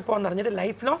എന്ത് കുഴപ്പമാണെന്ന് അറിഞ്ഞിട്ട്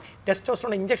ലൈഫ് ലോങ്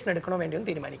ടെസ്റ്റോസ്റ്ററോൺ ഇഞ്ചക്ഷൻ എടുക്കണോ വേണ്ടിയോ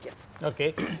തീരുമാനിക്കുക. ഓക്കെ.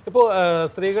 ഇപ്പോൾ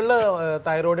സ്ത്രീകളിൽ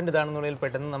തൈറോയിഡിൻ്റെ ഇതാണെന്നുണ്ടെങ്കിൽ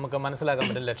പെട്ടെന്ന് നമുക്ക് മനസ്സിലാക്കാൻ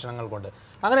പറ്റുന്ന ലക്ഷണങ്ങൾ കൊണ്ട്,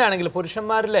 അങ്ങനെയാണെങ്കിൽ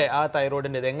പുരുഷന്മാരിലെ ആ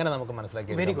തൈറോയിഡിൻ്റെ ഇത് എങ്ങനെ നമുക്ക്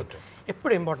മനസ്സിലാക്കി? Very good.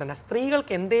 എപ്പോഴും ഇമ്പോർട്ടൻ്റ്.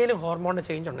 സ്ത്രീകൾക്ക് എന്തെങ്കിലും ഹോർമോണിൻ്റെ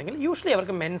ചേഞ്ച് ഉണ്ടെങ്കിൽ യൂഷ്വലി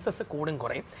അവർക്ക് മെൻസസ് കൂടും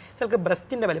കുറയും, ചിലർക്ക്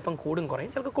ബ്രസ്റ്റിൻ്റെ വലിപ്പം കൂടും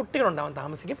കുറയും, ചിലർക്ക് കുട്ടികളുണ്ടാവാൻ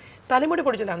താമസിക്കും. തലമുടി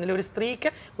പൊടിച്ചിട്ടാണെങ്കിലും ഒരു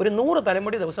സ്ത്രീക്ക് ഒരു 100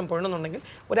 തലമുടി ദിവസം പൊഴിയണമെന്നുണ്ടെങ്കിൽ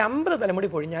ഒരു 50 തലമുടി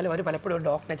പൊഴിഞ്ഞാലും അവർ പലപ്പോഴും ഒരു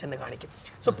ഡോക്ടറെ ചെന്ന് കാണിക്കും.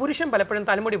 സോ പുരുഷൻ പലപ്പോഴും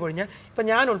തലമുടി പൊഴിഞ്ഞാൽ ഇപ്പം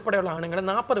ഞാൻ ഉൾപ്പെടെയുള്ള ആണുങ്ങൾ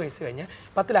 40 വയസ്സ് കഴിഞ്ഞാൽ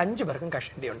 10 5 പേർക്കും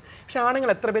കഷണ്ടിയുണ്ട്. പക്ഷേ ആണുങ്ങൾ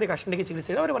എത്ര പേര് കഷണ്ടിക്ക് ചികിത്സ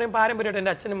ചെയ്യും? അവർ പറയും പാരമ്പര്യമായിട്ട്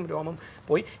എൻ്റെ അച്ഛനും രോമം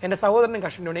പോയി, എൻ്റെ സഹോദരനും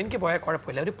കഷണ്ടിയുണ്ട്, എനിക്ക് പോയാൽ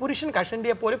കുഴപ്പമില്ല. ഒരു പുരുഷൻ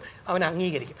കഷണ്ടിയെ പോലും അവൻ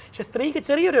അംഗീകരിക്കും. പക്ഷേ സ്ത്രീക്ക്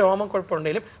ചെറിയൊരു രോമം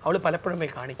കുഴപ്പമുണ്ടെങ്കിലും അവൾ പലപ്പോഴും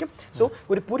പോയി കാണിക്കും. സോ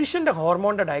ഒരു പുരുഷൻ്റെ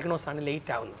ഹോർമോണിൻ്റെ ഡയഗ്നോസ് ആണ്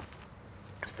ലേറ്റ് ആവുന്നത്.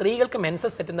 സ്ത്രീകൾക്ക്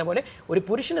മെൻസസ് തെറ്റുന്ന പോലെ ഒരു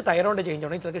പുരുഷന് തൈറോയിഡ് ചേഞ്ച്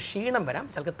ഉണ്ടെങ്കിൽ ചിലർക്ക് ക്ഷീണം വരാം,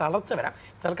 ചിലർക്ക് തളർച്ച വരാം,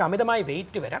 ചിലർക്ക് അമിതമായി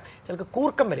വെയിറ്റ് വരാം, ചിലർക്ക്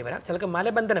കൂർക്കം വലി വരാം, ചിലർക്ക്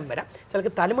മലബന്ധനം വരാം,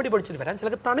 ചിലർക്ക് തലമുടി പൊടിച്ചിൽ വരാം,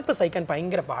 ചിലർക്ക് തണുപ്പ് സഹിക്കാൻ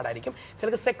ഭയങ്കര പാടായിരിക്കും,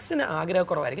 ചിലർക്ക് സെക്സിന്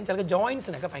ആഗ്രഹക്കുറവായിരിക്കും, ചിലർക്ക്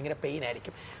ജോയിൻസിനൊക്കെ ഭയങ്കര പെയിൻ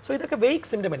ആയിരിക്കും. സോ ഇതൊക്കെ വെയ്ക്ക്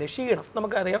സിംറ്റം അല്ലേ. ക്ഷീണം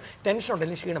നമുക്കറിയാം, ടെൻഷൻ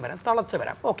ഉണ്ടെങ്കിലും ക്ഷീണം വരാം, തളർച്ച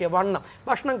വരാം. ഓക്കെ. വണ്ണം,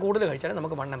 ഭക്ഷണം കൂടുതൽ കഴിച്ചാലും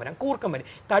നമുക്ക് വണ്ണം വരാം. കൂർക്കം വലി,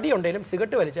 തടി ഉണ്ടെങ്കിലും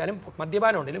സിഗരറ്റ് വലിച്ചാലും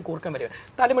മദ്യപാനം ഉണ്ടെങ്കിലും കൂർക്കം വലി വരാം.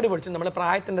 തലമുടി പൊടിച്ച് നമ്മൾ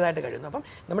പ്രായത്തിൻ്റെതായിട്ട് കഴിയുന്നു. അപ്പം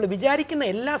നമ്മൾ വിചാരിക്കുന്ന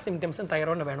എല്ലാ സിംറ്റംസും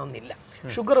തൈറോയിഡിന് വേണമെന്നില്ല.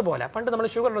 ഷുഗർ പോലെ. പണ്ട് നമ്മൾ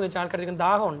ഷുഗർ ഉണ്ടോ എന്ന് വെച്ചാൽ ആൾക്കാർക്ക്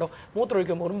ദാഹമുണ്ടോ,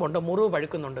 മൂത്രമൊഴിക്കുമ്പോൾ മുറിവുണ്ടോ, മുറിവ്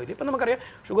പഴുക്കുന്നുണ്ടോ ഇല്ല. ഇപ്പം നമുക്കറിയാം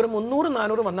ഷുഗർ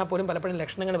 300-400 വന്നാൽ പോലും പലപ്പോഴും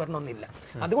ലക്ഷണങ്ങൾ വരണമെന്നില്ല.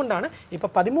 അതുകൊണ്ടാണ് ഇപ്പോൾ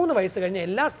 13 വയസ്സ് കഴിഞ്ഞ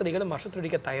എല്ലാ സ്ത്രീകളും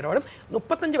വർഷത്തിലൊരിക്കൽ തൈറോയിഡും,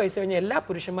 35 വയസ്സ് കഴിഞ്ഞ എല്ലാ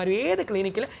പുരുഷന്മാരും ഏത്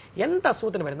ക്ലിനിക്കിൽ എന്ത്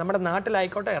അസുഖത്തിന് വരും, നമ്മുടെ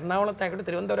നാട്ടിലായിക്കോട്ടെ, എറണാകുളത്തായിക്കോട്ടെ,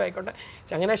 തിരുവനന്തപുരം ആയിക്കോട്ടെ,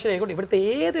 ചങ്ങനാശ്ശേരി ആയിക്കോട്ടെ, ഇവിടുത്തെ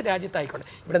ഏത് രാജ്യത്തായിക്കോട്ടെ,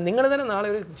 ഇവിടെ നിങ്ങൾ തന്നെ നാളെ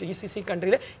ഒരു GCC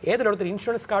കൺട്രിയിൽ ഏതൊരിടത്തൊരു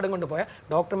ഇൻഷുറൻസ് കാർഡും കൊണ്ട് പോയാൽ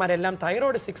ഡോക്ടർമാരെല്ലാം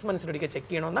തൈറോയിഡ് 6 മന്ത്സിലൊരിക്കൽ ചെക്ക്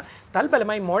ചെയ്യണമെന്ന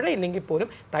തൽഫലമായി മുഴയില്ലെങ്കിൽ പോലും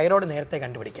തൈറോയിഡ് നേരത്തെ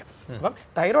കണ്ടുപിടിക്കാം. അപ്പം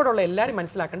തൈറോയിഡുള്ള എല്ലാവരും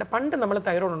മനസ്സിലാക്കേണ്ട, പണ്ട് നമ്മൾ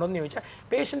തൈറോയിഡ് ഉണ്ടോ എന്ന് ചോദിച്ചാൽ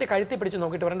പേഷ്യൻ്റ് കഴുത്തി പിടിച്ച്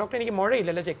നോക്കിയിട്ട് പറയാം ഡോക്ടർ എനിക്ക്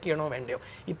മുഴയില്ലല്ലോ, ചെക്ക് ചെയ്യണോ വേണ്ടയോ.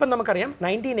 ഇപ്പം നമുക്കറിയാം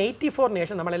 1984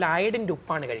 ശേഷം നമ്മളെല്ലാം അയഡിൻ്റെ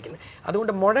ഉപ്പാണ് കഴിക്കുന്നത്.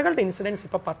 അതുകൊണ്ട് മുഴകളുടെ ഇൻസിഡൻസ്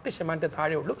ഇപ്പോൾ 10%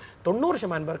 താഴെ ഉള്ളൂ.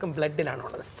 90% പേർക്കും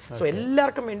ബ്ലഡിലാണുള്ളത്. സോ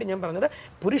എല്ലാവർക്കും വേണ്ടി ഞാൻ പറഞ്ഞത്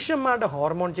പുരുഷന്മാരുടെ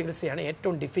ഹോർമോൺ ചികിത്സയാണ്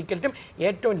ഏറ്റവും ഡിഫിക്കൽട്ടും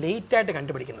ഏറ്റവും ലേറ്റായിട്ട്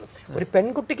കണ്ടുപിടിക്കുന്നത്. ഒരു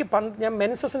പെൺകുട്ടിക്ക് ഞാൻ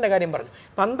മെൻസസിൻ്റെ കാര്യം പറഞ്ഞു,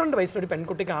 12 വയസ്സിലൊരു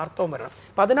പെൺകുട്ടിക്ക് ആർത്തവം വരണം.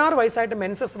 16 വയസ്സായിട്ട്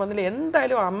മെൻസസ് വന്നില്ല,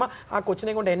 എന്തായാലും അമ്മ ആ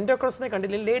കൊച്ചിനെ കൊണ്ട് എൻഡോക്രോസിനെ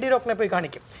കണ്ടില്ലെങ്കിൽ ലേഡി ഡോക്ടറിനെ പോയി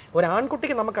കാണിക്കും. ഒരു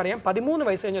ആൺകുട്ടിക്ക് നമുക്കറിയാം 13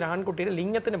 വയസ്സ് കഴിഞ്ഞ ഒരു ആൺകുട്ടിയുടെ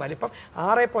ലിംഗത്തിന് വലിപ്പം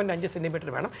 6.5 സെൻറ്റിമീറ്റർ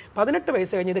വേണം. 18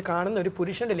 വയസ്സ് കഴിഞ്ഞ് ഇത് കാണുന്ന ഒരു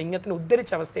പുരുഷൻ്റെ ലിംഗത്തിന്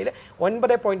ഉദ്ധരിച്ച അവസ്ഥയിൽ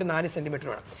 9.4 സെൻറ്റിമീറ്റർ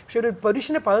വേണം. പക്ഷേ ഒരു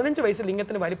പുരുഷന് 15 വയസ്സ്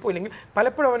ലിംഗത്തിന് വലിപ്പം ഇല്ലെങ്കിൽ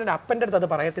പലപ്പോഴും അവൻ്റെ അപ്പൻ്റെ അടുത്ത് അത്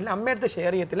പറയത്തില്ല, അമ്മയുടെ അടുത്ത്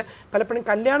ഷെയർ ചെയ്യത്തില്ല. പലപ്പോഴും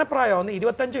കല്യാണപ്രായമാവുന്ന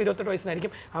 25-28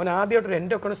 വയസ്സിനായിരിക്കും അവൻ ആദ്യമായിട്ട് ഒരു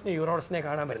എൻഡോക്രോസിനെ യൂറോളജിസ്റ്റിനെ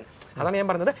കാണാൻ വരുന്നത്. അതാണ് ഞാൻ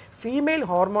പറഞ്ഞത്, ഫീമെയിൽ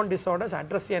ഹോർമോൺ ഡിസോർഡേഴ്സ്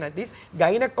അഡ്രസ് ചെയ്യാൻ അറ്റ്ലീസ്റ്റ്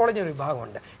ഗൈനക്കോളജി ഒരു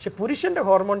വിഭാഗമുണ്ട്. പക്ഷേ പുരുഷൻ്റെ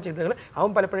ഹോർമോൺ ചെയ്തകൾ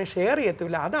അവൻ പലപ്പോഴും ഷെയർ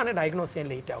ചെയ്യത്തില്ല. അതാണ് ഡയഗ്നോസ് ചെയ്യാൻ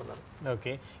ലേറ്റ് ആവുന്നത്.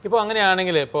 ഓക്കെ. ഇപ്പോൾ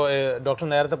അങ്ങനെയാണെങ്കിൽ ഇപ്പോൾ ഡോക്ടർ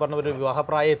നേരത്തെ പറഞ്ഞ ഒരു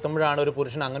വിവാഹപ്രായം എത്തുമ്പോഴാണ് ഒരു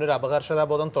പുരുഷൻ അങ്ങനെ ഒരു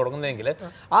അപകർഷതാബോധം തുടങ്ങുന്നതെങ്കിൽ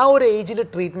ആ ഒരു ഏജിൽ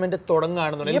ട്രീറ്റ്മെന്റ്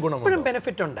തുടങ്ങുകയാണെന്നുണ്ടെങ്കിൽ എപ്പോഴും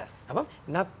ബെനിഫിറ്റ് ഉണ്ട്. അപ്പം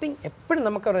നത്തിങ് എപ്പോഴും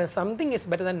നമുക്ക് something is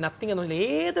better than nothing എന്നുള്ള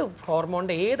ഏത്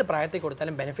ഹോർമോണിൻ്റെ ഏത് പ്രായത്തിൽ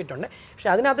കൊടുത്താലും ബെനിഫിറ്റ് ഉണ്ട്. പക്ഷേ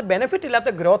അതിനകത്ത് ബെനിഫിറ്റ് ഇല്ലാത്ത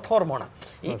ഗ്രോത്ത് ഹോർമോണാണ്.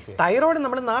 ഈ തൈറോയിഡ്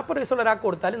നമ്മൾ 40 വയസ്സുള്ള ഒരാൾക്ക്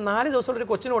കൊടുത്താലും 4 ദിവസമുള്ള ഒരു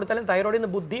കൊച്ചിന് കൊടുത്താലും തൈറോയിഡിൽ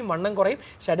നിന്ന് ബുദ്ധിയും വണ്ണം കുറയും,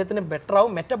 ശരീരത്തിന് ബെറ്റർ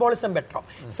ആവും, മെറ്റബോളിസം ബെറ്റർ ആവും.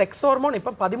 സെക്സ് ഹോർമോൺ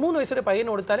ഇപ്പം 13 വയസ്സൊരു പയ്യന്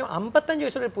കൊടുത്താലും 55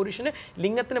 വയസ്സുള്ള ഒരു പുരുഷന്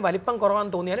ലിംഗത്തിന് വലിപ്പം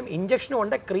കുറവാന്ന് തോന്നിയാലും ഇഞ്ചക്ഷനും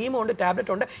ഉണ്ട്, ക്രീമും ഉണ്ട്,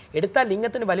 ടാബ്ലറ്റും ഉണ്ട്, എടുത്താൽ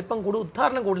ലിംഗത്തിന് വലിപ്പം കൂടുതൽ,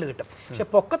 ഉദ്ധാരണം കൂടുതൽ കിട്ടും. പക്ഷേ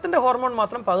പൊക്കത്തിൻ്റെ ഹോർമോൺ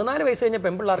മാത്രം 14 വയസ്സ് കഴിഞ്ഞ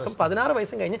പെൺപിള്ളേർക്കും 16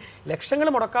 വയസ്സും കഴിഞ്ഞ് ലക്ഷങ്ങൾ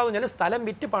മുടക്കാവുന്നാലും സ്ഥലം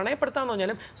വിറ്റ് പണയപ്പെടുത്താമെന്ന്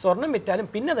പറഞ്ഞാലും സ്വർണ്ണം വിറ്റാലും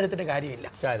പിന്നെ അതെടുത്തിട്ട് കാര്യമില്ല.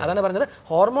 അതാണ് പറഞ്ഞത്,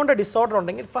 ഹോർമോണിൻ്റെ ഡിസോർഡർ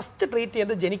ഉണ്ടെങ്കിൽ ഫസ്റ്റ് ട്രീറ്റ്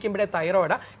ചെയ്ത് ജനിക്കുമ്പോഴേ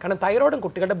തൈറോയിഡാണ്. കാരണം തൈറോയിഡും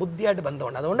കുട്ടികളുടെ ബുദ്ധിയായിട്ട്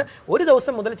ബന്ധമുണ്ട്. അതുകൊണ്ട് ഒരു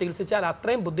ദിവസം മുതൽ ചികിത്സിച്ചാൽ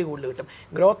അത്രയും ബുദ്ധി കൂടുതൽ കിട്ടും.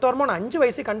 ഗ്രോത്ത് ഹോർമോൺ 5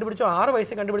 വയസ്സിൽ കണ്ടുപിടിച്ചോ 6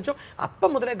 വയസ്സിൽ കണ്ടുപിടിച്ചോ അപ്പം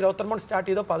മുതലേ ഗ്രോത്ത് ഹോർമോൺ സ്റ്റാർട്ട്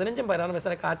ചെയ്തോ 15-16 വയസ്സ്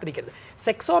വരെ കാത്തിരിക്കരുത്.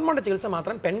 സെക്സ് ഹോർമോണിൻ്റെ ചികിത്സ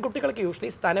മാത്രം പെൺകുട്ടികൾക്ക്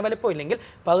യൂഷ്വലി സ്തനവലിപ്പം ഇല്ലെങ്കിൽ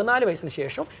 14 വയസ്സിന്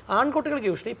ശേഷം, ആൺകുട്ടികൾക്ക്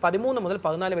യൂഷ്വലി 13 മുതൽ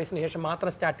 14 വയസ്സിന് ശേഷം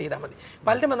മാത്രം സ്റ്റാർട്ട് ചെയ്താൽ മതി.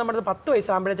 പലരും നമ്മുടെ 10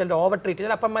 വയസ്സാകുമ്പോഴേ ചില ഓവർ ട്രീറ്റ്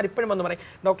ചെയ്താൽ അപ്പന്മാർ ഇപ്പോഴും വന്ന് പറയും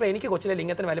ഡോക്ടർ എനിക്ക് കൊച്ചിലെ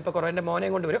ലിംഗത്തിന് വലിപ്പക്കുറവ്, എൻ്റെ മോനെ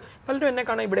കൊണ്ട് വരും. പലരും എന്നെ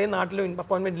കാണാൻ ഇവിടെയും നാട്ടിലും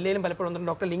അപ്പോയിൻമെൻറ്റ് ജില്ലയിലും പലപ്പോഴും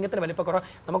ഡോക്ടർ ലിംഗത്തിന് വലിപ്പക്കുറവ്,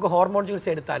 നമുക്ക് ഹോർമോൺ ചികിത്സ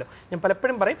എടുത്താലോ. ഞാൻ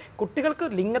പലപ്പോഴും പറയും കുട്ടികൾക്ക്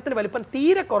ലിംഗത്തിന് വലിപ്പം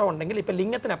തീരെ കുറവുണ്ടെങ്കിൽ ഇപ്പോൾ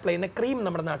ലിംഗത്തിന് അപ്ലൈ ചെയ്യുന്ന ക്രീം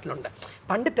നമ്മുടെ നാട്ടിലുണ്ട്.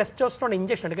 പണ്ട് ടെസ്റ്റോസ്റ്ററോൺ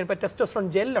ഇഞ്ചക്ഷൻ എടുക്കുക, ഇപ്പോൾ ടെസ്റ്റോസ്റ്ററോൺ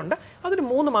ജെല്ലുണ്ട്, അതൊരു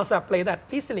 3 മാസം അപ്ലൈ ചെയ്ത്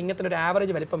അറ്റ്ലീസ്റ്റ് ലിംഗത്തിന് ഒരു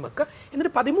ആവറേജ് വലിപ്പം വെക്കുക.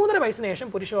 എന്നിട്ട് 13 വയസ്സിന് ശേഷം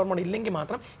പുരുഷ ഹോർമോൺ ഇല്ലെങ്കിൽ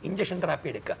മാത്രം ഇഞ്ചക്ഷൻ തെറാപ്പി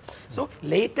എടുക്കുക. സോ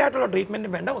ലേറ്റ് ആയിട്ടുള്ള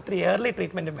ട്രീറ്റ്മെൻറ്റും വേണ്ട, ഒത്തിരി ഏർലി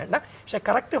ട്രീറ്റ്മെൻറ്റും വേണ്ട. പക്ഷേ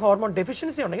കറക്റ്റ് ഹോർമോൺ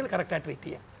ഡെഫിഷ്യൻസി ഉണ്ടെങ്കിൽ കറക്റ്റായി ട്രീറ്റ്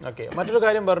ചെയ്യാം. ഓക്കെ. മറ്റൊരു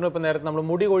കാര്യം പറഞ്ഞു, ഇപ്പോൾ നേരത്തെ നമ്മൾ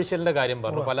മുടി കൊഴിച്ചിലിൻ്റെ കാര്യം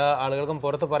പറഞ്ഞു. പല ആളുകൾക്കും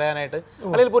പുറത്ത് പറയാനായിട്ട്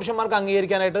അല്ലെങ്കിൽ പുരുഷന്മാർക്ക്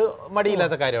അംഗീകരിക്കാനായിട്ട്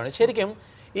മടിയില്ലാത്ത കാര്യമാണ്. ശരിക്കും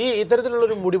ഈ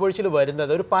ഇത്തരത്തിലുള്ളൊരു മുടി പൊഴിച്ചിൽ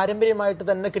വരുന്നത് ഒരു പാരമ്പര്യമായിട്ട്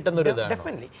തന്നെ കിട്ടുന്ന ഒരു ഇതാണ്.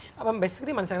 ഡെഫിനറ്റ്ലി. അപ്പം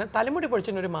ബേസിക്കലി മനസ്സിലാക്കുന്നത് തലമുടി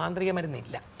പൊഴിച്ചിന് ഒരു മാന്ത്രിക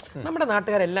മരുന്നില്ല. നമ്മുടെ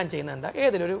നാട്ടുകാരെല്ലാം ചെയ്യുന്നത് എന്താ,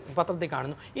 ഏതൊരു പത്രത്തിൽ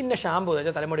കാണുന്നു ഇന്ന ഷാമ്പു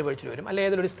വെച്ചാൽ തലമുടി പൊഴിച്ചിൽ വരും,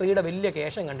 അല്ലെങ്കിൽ ഏതൊരു സ്ത്രീയുടെ വലിയ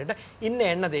കേശം കണ്ടിട്ട് ഇന്ന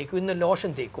എണ്ണ തേക്കും, ഇന്ന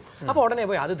ലോഷൻ തേക്കും, അപ്പോൾ ഉടനെ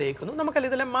പോയി അത് തേക്കുന്നു. നമുക്കല്ല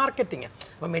ഇതെല്ലാം മാർക്കറ്റിങ്.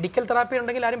 അപ്പോൾ മെഡിക്കൽ തെറാപ്പി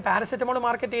ഉണ്ടെങ്കിൽ ആരും പാരസെറ്റമോൾ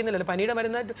മാർക്കറ്റ് ചെയ്യുന്നില്ലല്ലോ. പനിയുടെ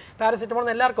മരുന്ന് പാരസെറ്റമോൾ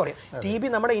എന്ന് എല്ലാവർക്കും അറിയാം. TB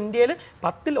നമ്മുടെ ഇന്ത്യയിൽ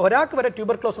 10 ഒരാൾക്ക് വരെ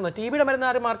ട്യൂബർക്ലോസ് ഉണ്ട്. TBയുടെ മരുന്ന്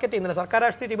ആരും മാർക്കറ്റ് ചെയ്യുന്നില്ല. സർക്കാർ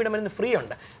ആശുപത്രി TBയുടെ മരുന്ന് ഫ്രീ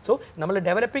ഉണ്ട്. സോ നമ്മൾ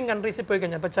ഡെവലപ്പിംഗ് കൺട്രീസിൽ പോയി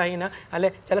കഴിഞ്ഞാൽ ഇപ്പോൾ ചൈന അല്ലെ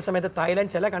ചില സമയത്ത്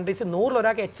തായ്ലാൻഡ്, ചില കൺട്രീസിൽ 100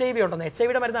 ഒരാൾക്ക് HIV ഉണ്ടെന്ന്.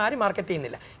 HIV മരുന്ന് ആരും മാർക്കറ്റ്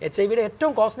ചെയ്യുന്നില്ല. HIV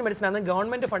ഏറ്റവും കോസ്റ്റ്ലി മെഡിസിൻ ആണ്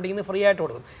ഗവൺമെൻറ് ഫണ്ട് ചെയ്യുന്നത്, ഫ്രീ ആയിട്ട്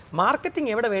കൊടുക്കും. മാർക്കറ്റിംഗ്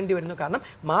എവിടെ വേണ്ടി വരുന്നു? കാരണം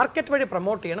മാർക്കറ്റ് വഴി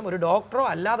പ്രൊമോട്ട് ചെയ്യണം, ഒരു ഡോക്ടറോ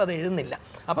അല്ലാതെ അത് എഴുതുന്നില്ല.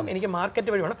 അപ്പം എനിക്ക്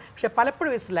മാർക്കറ്റ് വഴി വേണം. പക്ഷേ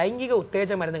പലപ്പോഴും ലൈംഗിക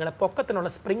ഉത്തേജക മരുന്നുകൾ, പൊക്കത്തിനുള്ള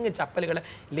സ്പ്രിങ് ചപ്പലുകൾ,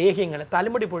 ലേഹ്യങ്ങൾ,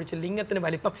 തലമുടി പൊഴിച്ച്, ലിംഗത്തിന്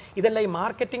വലിപ്പം, ഇതെല്ലാം ഈ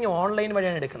മാർക്കറ്റിംഗ് ഓൺലൈൻ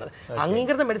വഴിയാണ് എടുക്കുന്നത്.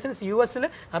 അംഗീകൃത മെഡിസിൻസ് US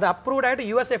അത് അപ്രൂവ്ഡ് ആയിട്ട്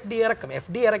US FDA ഇറക്കും.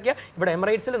 FDA ഇറക്കിയ ഇവിടെ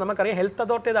എമിറേറ്റ്സിൽ നമുക്കറിയാം ഹെൽത്ത്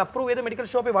അതോറിറ്റി അത് അപ്രൂവ് ചെയ്ത് മെഡിക്കൽ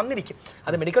ഷോപ്പിൽ വന്നിരിക്കും.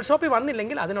 അത് മെഡിക്കൽ ഷോപ്പിൽ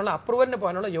വന്നില്ലെങ്കിൽ അതിനുള്ള അപ്രൂവലിന്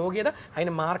പോകാനുള്ള യോഗ്യത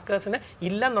അതിന് മാർക്കേഴ്സിന്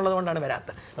ഇല്ല എന്നുള്ളത് കൊണ്ടാണ്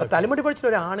വരാത്തത്. അപ്പോൾ തലമുടി പൊഴിച്ചിൽ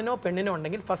ഒരു ആണിനോ പെണ്ണിനോ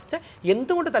ഉണ്ടെങ്കിൽ ഫസ്റ്റ്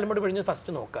എന്തുകൊണ്ട് തലമുടി പൊഴിഞ്ഞ്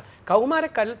ഫസ്റ്റ് നോക്കുക.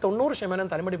 കൗമാരക്കാരിൽ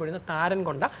 90% തലമുടി പൊഴിഞ്ഞ് താരൻ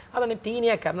കൊണ്ടാണ്. അതാണ്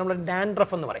ടീനിയാക്കാർ, നമ്മൾ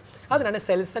ഡാൻഡ്രഫ് എന്ന് പറയും. അതിനാണ്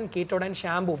സെൽസൺ കീറ്റോഡൈൻ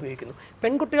ഷാമ്പു ഉപയോഗിക്കുന്നു.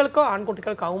 പെൺകുട്ടികൾക്കോ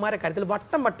ആൺകുട്ടികൾക്കോ കൗമാരക്കാര്യത്തിൽ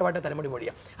വട്ടമായിട്ട് തലമുടി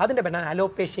പൊഴിയാം. അതിൻ്റെ പെണ്ണാണ്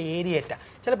അലോപേഷ്യ ഏരിയേറ്റ.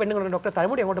 ചില പെണ്ണുങ്ങളുണ്ട് ഡോക്ടർ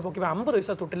തലമുടി അങ്ങോട്ട് പോക്കി 50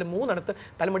 ദിവസം തൊട്ടിൽ 3 ഇടത്ത്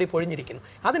തലമുടി പൊഴിഞ്ഞിരിക്കുന്നു.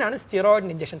 അതിനാണ്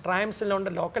steroid injection,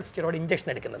 ട്രയംസിലോണ്ട് local steroid injection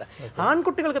എടുക്കുന്നത്.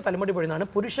 ആൺകുട്ടികൾക്ക് തലമുടി പൊഴിയുന്നതാണ്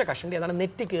പുരുഷ കഷണ്ടി. അതാണ്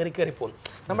നെറ്റി കയറി പോകുന്നത്.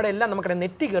 നമ്മുടെ എല്ലാം നമുക്കറിയാം,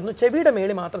 നെറ്റി കയറുന്നു, ചെവിയുടെ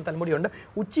മേളിൽ മാത്രം തലമുടിയുണ്ട്,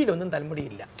 ഉച്ചിയിലൊന്നും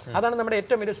തലമുടിയില്ല. അതാണ് നമ്മുടെ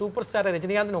ഏറ്റവും വലിയ സൂപ്പർ സ്റ്റാർ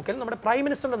രജനീകാന്ത് നോക്കിയാലും നമ്മുടെ പ്രൈം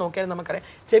മിനിസ്റ്ററിന്റെ നോക്കിയാലും നമുക്കറിയാം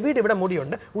ചെവിയുടെ ഇവിടെ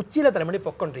മുടിയുണ്ട്, ഉച്ചിയിലെ തലമുടി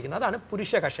പൊക്കൊണ്ടിരിക്കുന്നത്. അതാണ്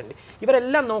പുരുഷ കഷണ്ടി.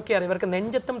 ഇവരെല്ലാം നോക്കിയാൽ ഇവർക്ക്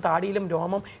നെഞ്ചത്തും താടിയിലും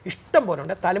രോമം ഇഷ്ടം പോലെ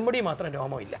ഉണ്ട്, തലമുടി മാത്രം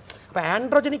രോമമില്ല. അപ്പോൾ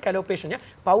ആൻഡ്രോജനിക് അലോപേഷ്യ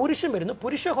പൗരുഷം വരുന്നു.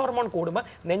 പുരുഷ ഹോർമോൺ കൂടുമ്പോൾ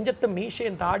നെഞ്ചത്തും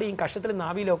മീശയും താടിയും കഷത്തിലും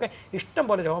നാവിയിലും ഒക്കെ ഇഷ്ടം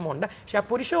പോലെ രോമമുണ്ട്. പക്ഷേ ആ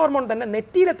പുരുഷ ഹോർമോൺ തന്നെ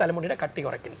നെറ്റിയിലെ തലമുടിയുടെ കട്ടി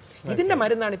കുറയ്ക്കുന്നു. ഇതിന്റെ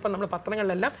മരുന്നാണ് ഇപ്പം നമ്മൾ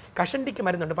പത്രങ്ങളിലെല്ലാം കഷണ്ടിക്ക്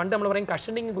മരുന്നുണ്ട്. പണ്ട് നമ്മൾ പറയും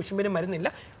കഷണ്ടിക്കും കുശുമ്പിനും മരുന്നില്ല,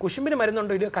 കുശുമ്പിന്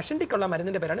മരുന്നുണ്ടോ ഇല്ലയോ, കഷണ്ടിക്കുള്ള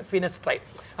മരുന്നിന്റെ പേരാണ് ഫിനസ്ട്രൈഡ്.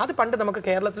 അത് പണ്ട് നമുക്ക്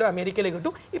കേരളത്തിലോ അമേരിക്കയിലോ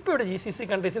കിട്ടും. ഇപ്പോൾ ഇവിടെ GCC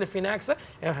കൺട്രീസിൽ ഫിനാക്സ്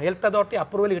ഹെൽത്ത് അതോറിറ്റി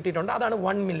അപ്രൂവൽ കിട്ടിയിട്ടുണ്ട്. അതാണ്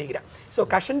 1 മില്ലിഗ്രാം. സോ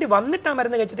കഷണ്ടി വന്നിട്ട് ആ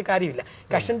മരുന്ന് കഴിച്ചിട്ട് കാര്യമില്ല.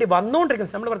 കഷണ്ടി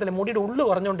വന്നുകൊണ്ടിരിക്കുന്നത് നമ്മൾ പറഞ്ഞില്ല, മുടിയുടെ ഉള്ളു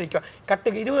കുറഞ്ഞുകൊണ്ടിരിക്കുക. കട്ട്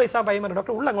 20 വയസ്സാകുമ്പോൾ പയ്യന്മാർ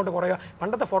ഡോക്ടർ ഉള്ള അങ്ങോട്ട് കുറയുക.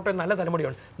 പണ്ടത്തെ ഫോട്ടോയിൽ നല്ല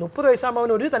തലമുടിയുണ്ട്. 30 വയസ്സാകുമ്പോൾ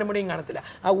അവന് ഒരു തലമുടിയും കാണത്തില്ല.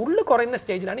 ആ ഉള്ളു കുറയുന്ന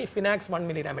സ്റ്റേജിലാണ് ഈ ഫിനാക്സ് 1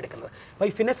 മില്ലിഗ്രാം എടുക്കുന്നത്. അപ്പോൾ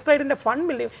ഈ ഫിനസ്ട്രൈഡിന്റെ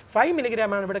 5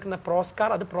 മില്ലിഗ്രാമാണ് ഇവിടെ എടുക്കുന്ന പ്രോസ്കാർ.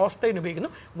 അത് പ്രോസ്റ്റൈൻ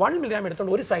ഉപയോഗിക്കുന്നു. 1 മില്ലിഗ്രാം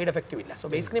എടുത്തുകൊണ്ട് ഒരു സൈഡ് എഫക്റ്റും ഇല്ല. സോ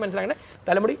ബേസിക്കലി മനസ്സിലാക്കേണ്ട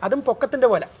തലമുടി അതും പൊക്കത്തിന്റെ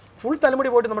പോലെ ഫുൾ തലമുടി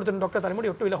പോയിട്ട് നമ്മുടെ ഡോക്ടർ തലമുടി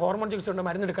ഒട്ടുമില്ല, ഹോർമോൺ ചികിത്സ കൊണ്ട്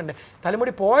മരുന്ന് എടുക്കണ്ടേ.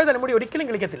 തലമുടി പോയ തലമുടി ഒരിക്കലും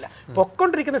കളിക്കത്തില്ല.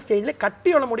 പൊക്കൊണ്ടിരിക്കുന്ന സ്റ്റേജിൽ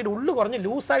കട്ടിയുള്ള മുടിയുടെ ഉള്ളു കുറഞ്ഞ്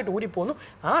ലൂസായിട്ട് ഊരിപ്പോന്നു.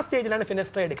 ആ സ്റ്റേജിലാണ്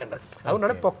ഫിനസ്ട്രൈഡ് എടുക്കേണ്ടത്.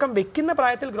 അതുകൊണ്ടാണ് പൊക്കം വെക്കുന്ന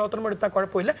പ്രായത്തിൽ ഗ്രോത്ത് ഹോർമോൺ എടുത്താൽ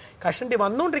കുഴപ്പമില്ല. കഷണ്ടി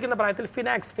വന്നുകൊണ്ടിരിക്കുന്ന പ്രായത്തിൽ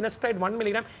ഫിനസ്ട്രൈഡ് 1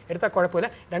 മില്ലിഗ്രാം എടുത്താൽ കുഴപ്പമില്ല.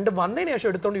 രണ്ടും വന്നതിന് ശേഷം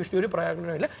എടുത്തുകൊണ്ട് ഒരു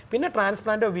പ്രയോജനമില്ല. പിന്നെ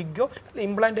ട്രാൻസ്പ്ലാന്റോ വിഗോ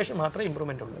ഇംപ്ലാന്റേഷൻ മാത്രമേ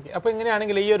ഇമ്പ്രൂവ്മെന്റ് ഉള്ളൂ. അപ്പോൾ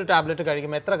ഇങ്ങനെയാണെങ്കിൽ ഈ ഒരു ടാബ്ലറ്റ്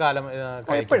കഴിക്കുമ്പോൾ എത്ര കാലം?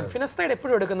 എപ്പോഴും ഫിനസ്ട്രൈഡ്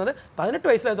എപ്പോഴും എടുക്കുന്നത് 18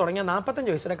 വയസ്സിൽ തുടങ്ങിയാൽ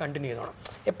 45 വയസ്സ് വരെ കണ്ടിന്യൂ ചെയ്യണം.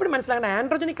 എപ്പോഴും മനസ്സിലാക്കേണ്ട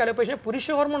ആൻഡ്രോജനിക് അലോപേഷ്യ പുരുഷ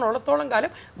ഹോർമോൺ ഉള്ളത്തോളം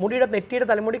കാലം മുടിയുടെ നെറ്റിയുടെ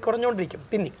തലമുടി കുറഞ്ഞുകൊണ്ടിരിക്കും,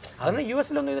 തിന്നി. അതുകൊണ്ട് US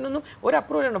ഇതിനൊന്നും ഒരു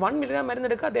അപ്രൂവൽ ഉണ്ട്. 1 മില്ലിഗ്രാം മരുന്ന്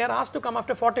എടുക്കുക, they are asked to come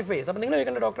after 45 years. അപ്പോൾ നിങ്ങൾ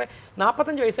ചോദിക്കേണ്ട ഡോക്ടറെ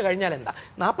 45 വയസ്സ് കഴിഞ്ഞാൽ എന്താ?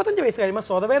 45 വയസ്സ് കഴിയുമ്പോൾ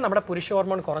സ്വതവേ നമ്മുടെ പുരുഷ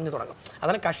ഹോർമോൺ കുറഞ്ഞു തുടങ്ങും.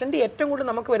 അതാണ് കഷണ്ടി ഏറ്റവും കൂടുതൽ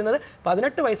നമുക്ക് വരുന്നത്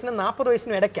 18 വയസ്സിനും 40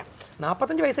 വയസ്സിനും ഇടയ്ക്കാം.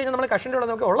 45 വയസ്സ് കഴിഞ്ഞാൽ നമ്മൾ കഷണ്ടി ഉള്ള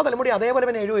നമുക്ക് ഉള്ള തലമുടി അതേപോലെ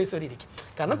തന്നെ 7 വയസ്സ് വരെ ഇരിക്കും.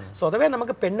 കാരണം സ്വതവേ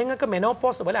നമുക്ക് പെണ്ണുങ്ങൾക്ക്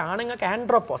മെനോപോസ് പോലെ ആണുങ്ങൾക്ക്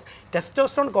ആൻഡ്രോപോസ്,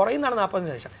 ടെസ്റ്റോസ്റ്ററോൺ കുറയുന്നതാണ്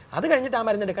 40 ശേഷം. അത് കഴിഞ്ഞിട്ട് ആ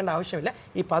മരുന്ന് എടുക്കേണ്ട ആവശ്യമില്ല.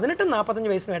 ഈ 18 45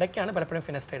 വയസ്സിനും ഇടയ്ക്കാണ് പലപ്പോഴും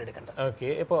ഫിനസ്ട്രൈഡ് എടുക്കേണ്ടത്. ഓക്കെ.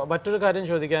 ഇപ്പോൾ മറ്റൊരു കാര്യം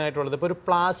ചോദിക്കാനായിട്ടുള്ളത്, ഇപ്പോൾ ഒരു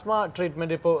പ്ലാസ്മ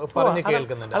ട്രീറ്റ്മെന്റ് ഇപ്പോൾ പറഞ്ഞു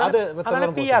കേൾക്കുന്നുണ്ട്. അതാണ്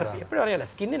PRP. എപ്പോഴും അറിയാലോ,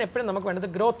 സ്കിന്നിന് എപ്പോഴും നമുക്ക് വേണ്ടത്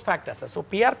ഗ്രോത്ത് ഫാക്ടേഴ്സ്. സോ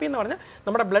PRP എന്ന് പറഞ്ഞാൽ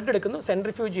നമ്മുടെ ബ്ലഡ് എടുക്കുന്നു,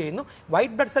 സെൻട്രിഫ്യൂജ് ചെയ്യുന്നു,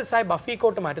 വൈറ്റ് ബ്ലഡ് സെൽസ് ആയ ബഫി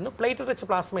കോട്ട് മാറ്റുന്നു, പ്ലേറ്റ് റിച്ച്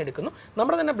പ്ലാസ്മ എടുക്കുന്നു.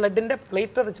 നമ്മുടെ തന്നെ ബ്ലഡിന്റെ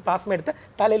പ്ലേറ്റ് റിച്ച് പ്ലാസ്മ എടുത്ത്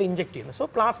തലയിൽ ഇഞ്ചെക്ട് ചെയ്യുന്നു. സോ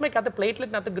പ്ലാസ്മയ്ക്കകത്ത്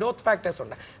പ്ലേറ്റ്ലെറ്റിനകത്ത് ഗ്രോത്ത് ഫാക്ടേഴ്സ്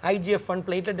ഉണ്ട്. IGF-1,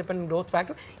 platelet dependent growth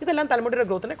factor. ഇതെല്ലാം തലമുടിയുടെ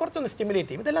ഗ്രോത്തിനെ കുറച്ചൊന്ന് സ്റ്റിമുലേറ്റ്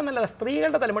ചെയ്യും. ഇതെല്ലാം നല്ലതാണ്.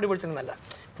 സ്ത്രീകളുടെ തലമുടി പൊളിച്ചിട്ട് നല്ലതാണ്.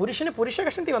 പുരുഷന് പുരുഷ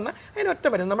കഷണ്ടി വന്നാൽ അതിന് ഒറ്റ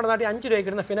മരുന്ന് നമ്മുടെ നാട്ടിൽ 5 രൂപയ്ക്ക്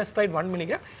കിട്ടുന്ന ഫിനസ്ട്രൈഡ് 1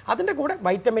 മില്ലിഗ്രാം. അതിന്റെ കൂടെ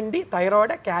vitamin D,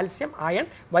 thyroid, calcium, iron,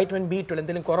 vitamin B12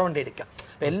 എന്തെങ്കിലും കുറവുണ്ട് എടുക്കുക.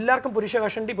 അപ്പോൾ എല്ലാവർക്കും പുരുഷ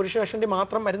കഷണ്ടി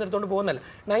മാത്രം മരുന്നെടുത്തുകൊണ്ട് പോകുന്നല്ല.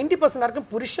 90% ആർക്കും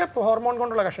പുരുഷ ഹോർമോൺ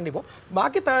കൊണ്ടുള്ള കഷണ്ടി പോകും.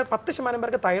 ബാക്കി 10%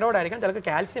 പേർക്ക് തൈറോയിഡ് ആയിരിക്കാം, ചിലർക്ക്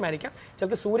കാൽസ്യം ആയിരിക്കാം,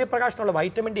 ചിലർക്ക് സൂര്യപ്രകാശത്തിനുള്ള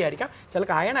വൈറ്റമിൻ ഡി ആയിരിക്കാം,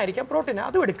 ചിലർക്ക് അയൺ ആയിരിക്കാം, പ്രോട്ടീൻ,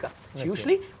 അതും എടുക്കുക.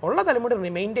 യൂഷ്വലി ഉള്ള തലമുടി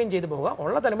മെയിൻറ്റെയിൻ ചെയ്ത് പോവുക.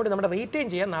 ഉള്ള തലമുടി നമ്മുടെ റീറ്റെയിൻ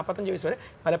ചെയ്യാൻ 45 വയസ്സ് വരെ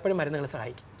പലപ്പോഴും മരുന്നുകൾ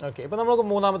സഹായിക്കും. ഓക്കെ. ഇപ്പോൾ നമുക്ക്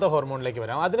മൂന്നാമത്തെ ഹോർമോണിലേക്ക്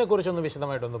വരാം. അതിനെക്കുറിച്ചൊന്ന്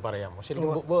വിശദമായിട്ടൊന്ന് പറയാമോ? ശരിക്കും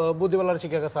ബുദ്ധി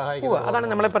വളർച്ചയ്ക്കൊക്കെ സഹായിക്കും. അതാണ്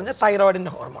നമ്മളെ പറഞ്ഞ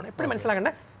തൈറോയിഡിന്റെ ഹോർമോൺ. എപ്പോഴും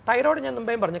മനസ്സിലാക്കേണ്ട തൈറോയിഡ് ഞാൻ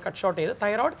മുമ്പേയും പറഞ്ഞു, കട്ട് ഷോർട്ട് ചെയ്ത്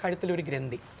തൈറോയിഡ് കഴുത്തിലൊരു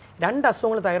ഗ്രന്ഥി. 2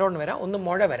 അസുഖങ്ങൾ തൈറോയിഡിന് വരാം. ഒന്ന്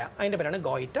മുഴ വരാം, അതിൻ്റെ പേരാണ്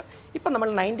ഗോയിറ്റർ. ഇപ്പം നമ്മൾ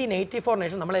 1984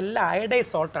 ശേഷം നമ്മളെല്ലാം അയഡൈസ്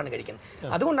സോൾട്ടാണ് കഴിക്കുന്നത്.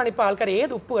 അതുകൊണ്ടാണ് ഇപ്പോൾ ആൾക്കാർ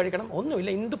ഏത് ഉപ്പ് കഴിക്കണം ഒന്നുമില്ല,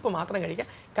 ഇന്ദുപ്പ് മാത്രം കഴിക്കാം.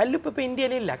 കല്ലുപ്പ് ഇപ്പോൾ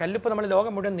ഇന്ത്യയിലില്ല. കല്ലുപ്പ് നമ്മൾ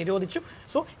ലോകം മുഴുവൻ നിരോധിച്ചു.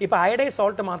 സോ ഇപ്പോൾ അയഡൈസ്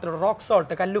സോൾട്ട് മാത്രമേ, റോക്ക്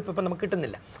സോൾട്ട്, കല്ലുപ്പ് ഇപ്പം നമുക്ക്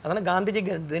കിട്ടുന്നില്ല. അതാണ് ഗാന്ധിജി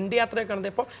ദണ്ഡിയാത്രയൊക്കെ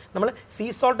നടത്തിയപ്പോൾ നമ്മൾ സീ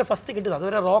സോൾട്ട് ഫസ്റ്റ് കിട്ടുന്നത്.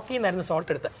 അതുവരെ റോക്കിൽ നിന്നായിരുന്നു സോൾട്ട്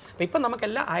എടുത്ത്. അപ്പോൾ ഇപ്പം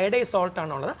നമുക്കെല്ലാം അയഡൈസ്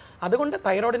സോൾട്ടാണുള്ളത്. അതുകൊണ്ട്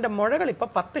തൈറോയിഡിൻ്റെ മുഴകൾ ഇപ്പോൾ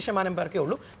 10% പേർക്കേ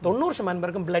ഉള്ളൂ, 90%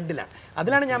 പേർക്കും ബ്ലഡിലാണ്.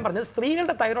 അതിലാണ് ഞാൻ പറഞ്ഞത്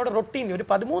സ്ത്രീകളുടെ തൈറോയിഡ് റൊട്ടീൻ. ഒരു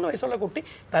 13 വയസ്സുള്ള കുട്ടി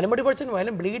തലമുടി പൊളിച്ചതിന്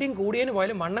പോയാലും ബ്ലീഡിങ് കൂടിയതിന്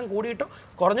പോയാലും വണ്ണം കൂടിയിട്ടോ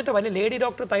കുറഞ്ഞിട്ടോ വലിയ ലേഡി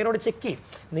ഡോക്ടർ തൈറോയിഡ് ചെക്ക് ചെയ്യും.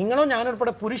 നിങ്ങളോ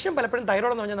ഞാനുൾപ്പെടെ പുരുഷൻ പലപ്പോഴും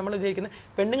തൈറോയിഡ് എന്ന് പറഞ്ഞാൽ നമ്മൾ വിചാരിക്കുന്നത്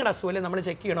പെണ്ണുങ്ങളുടെ അസുഖമല്ലേ നമ്മൾ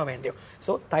ചെക്ക് ചെയ്യണോ വേണ്ടിയോ.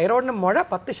 സോ തൈറോയിഡിന് മുഴ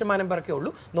 10% പേർക്കേ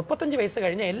ഉള്ളൂ. 35 വയസ്സ്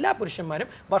കഴിഞ്ഞ എല്ലാ പുരുഷന്മാരും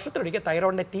വർഷത്തിലൊരിക്കൽ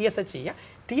തൈറോയിഡിന്റെ TSH ചെയ്യുക.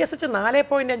 TSH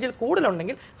 4.5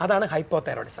 കൂടുതലുണ്ടെങ്കിൽ അതാണ്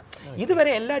ഹൈപ്പോതൈറോയിഡിസം.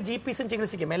 ഇതുവരെ എല്ലാ GPസും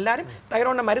ചികിത്സിക്കും, എല്ലാവരും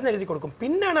തൈറോയിഡിന്റെ മരുന്ന് എഴുതി കൊടുക്കും.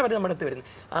 പിന്നാണ് അവർ നമ്മുടെ അടുത്ത് വരുന്നത്.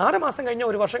 6 മാസം കഴിഞ്ഞോ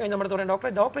 1 വർഷം കഴിഞ്ഞ് നമ്മുടെ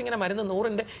അടുത്ത് ഡോക്ടർ ഇങ്ങനെ മരുന്ന്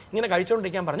 100 ഇങ്ങനെ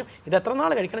കഴിച്ചുകൊണ്ടിരിക്കാൻ പറഞ്ഞു. ഇത് എത്ര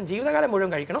നാൾ കഴിക്കണം? ജീവിതകാലം മുഴുവൻ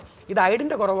കഴിക്കണം. ഇത്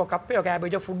അയഡിൻ്റെ കുറവോ കപ്പയോ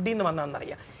ക്യാബേജോ ഫുഡിൽ നിന്ന്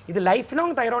വന്നതെന്നറിയാം. ഇത് ലൈഫ്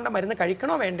ലോങ് തൈറോയിഡിൻ്റെ മരുന്ന്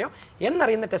കഴിക്കണോ വേണ്ടയോ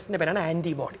എന്നറിയുന്ന ടെസ്റ്റിൻ്റെ പേരാണ്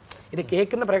ആൻറ്റിബോഡി. ഇത്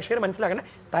കേൾക്കുന്ന പ്രേക്ഷകർ മനസ്സിലാക്കണം,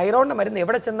 തൈറോയിഡിൻ്റെ മരുന്ന്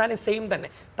എവിടെ ചെന്നാലും സെയിം തന്നെ.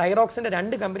 തൈറോക്സിൻ്റെ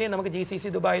 2 കമ്പനിയെ നമുക്ക് GCC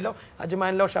ദുബായിലോ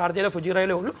അജ്മാനിലോ ഷാർജയിലോ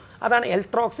ഫുജിറയിലോ ഉള്ളൂ. അതാണ്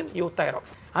എൽട്രോക്സിൻ,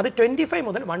 യൂത്തൈറോക്സിൻ. അത് 25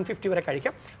 മുതൽ 150 വരെ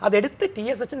കഴിക്കാം. അതെടുത്ത്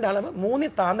TSHൻ്റെ അളവ് 3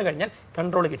 താന്ന് കഴിഞ്ഞാൽ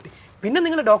കൺട്രോൾ കിട്ടി. പിന്നെ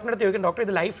നിങ്ങൾ ഡോക്ടറിൻ്റെ അടുത്ത് ചോദിക്കും, ഡോക്ടർ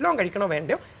ഇത് ലൈഫ് ലോങ് കഴിക്കണോ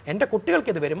വേണ്ടയോ, എൻ്റെ കുട്ടികൾക്ക്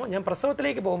ഇത് വരുമോ, ഞാൻ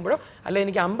പ്രസവത്തിലേക്ക് പോകുമ്പോഴോ അല്ലെങ്കിൽ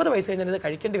എനിക്ക് 50 വയസ്സ് കഴിഞ്ഞാൽ ഇത്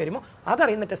കഴിക്കേണ്ടി വരുമോ,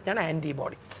 അതറിയുന്ന ടെസ്റ്റാണ്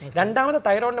ആൻറ്റിബോഡി. രണ്ടാമത്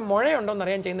തൈറോയിഡിൻ്റെ മുഴയുണ്ടോ എന്ന്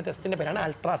അറിയാൻ ചെയ്യുന്ന ചെയ്യുന്ന ടെസ്റ്റിൻ്റെ പേരാണ്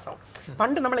അൾട്രാസൗണ്ട്.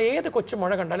 പണ്ട് നമ്മൾ ഏത് കൊച്ചു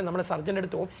മുഴ കണ്ടാലും നമ്മൾ സർജൻ്റെ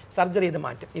അടുത്ത് പോകും, സർജറി ചെയ്ത്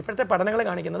മാറ്റും. ഇപ്പോഴത്തെ പഠനങ്ങൾ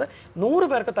കാണിക്കുന്നത് 100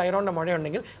 പേർക്ക് തൈറോയിഡിൻ്റെ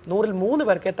മുഴയുണ്ടെങ്കിൽ 100-ൽ 3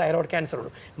 പേർക്ക് തൈറോയിഡ് ക്യാൻസർ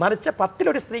ഉള്ളൂ. മറിച്ച് 10-ൽ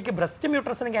 1 സ്ത്രീക്ക് ബ്രസ്റ്റ്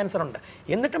മ്യൂട്രസിന് ക്യാൻസർ ഉണ്ട്.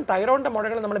 എന്നിട്ടും തൈറോയിഡിൻ്റെ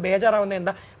മുഴകൾ നമ്മൾ ബേജാറാവുന്നത്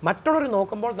എന്താ? മറ്റുള്ളവർ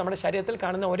നോക്കുമ്പോൾ നമ്മുടെ ശരീരത്തിൽ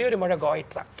കാണുന്ന ഒരേ ഒരു മുഴ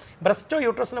ഗോയിട്ര. ബ്രസ്റ്റോ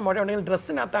യൂട്രസിൻ്റെ മുഴ ഉണ്ടെങ്കിൽ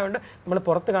ഡ്രസ്സിനകത്തായതുകൊണ്ട് നമ്മൾ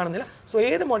പുറത്ത് കാണുന്നില്ല. സോ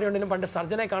ഏത് മുഴയുണ്ടെങ്കിലും പണ്ട്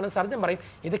സർജനെ കാണുന്ന സർജൻ പറയും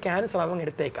ഇത് ക്യാൻസർ ആകും,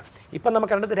 എടുത്തേക്കാം. ഇപ്പം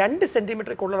നമുക്ക് കണ്ടത് 2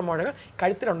 സെൻറ്റിമീറ്റർ കൂടുതലുള്ള മുഴകൾ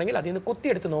കഴുത്തിലുണ്ടെങ്കിൽ അതിൽ നിന്ന്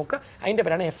കുത്തിയെടുത്ത് നോക്കുക. അതിൻ്റെ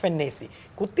പേരാണ് FNAC.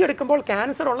 കുത്തിയെടുക്കുമ്പോൾ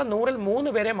ക്യാൻസർ ഉള്ള 100-ൽ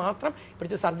 3 പേരെ മാത്രം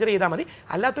പിടിച്ച് സർജറി ചെയ്താൽ മതി.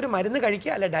 അല്ലാത്തൊരു മരുന്ന്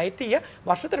കഴിക്കുക, അല്ല ഡയറ്റ് ചെയ്യുക,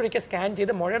 വർഷത്തിലൊരിക്കൽ സ്കാൻ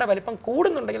ചെയ്ത് മുഴയുടെ വലിപ്പം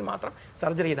കൂടുന്നുണ്ടെങ്കിൽ മാത്രം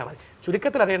സർജറി ചെയ്താൽ മതി.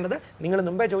 ചുരുക്കത്തിൽ അറിയേണ്ടത്, നിങ്ങൾ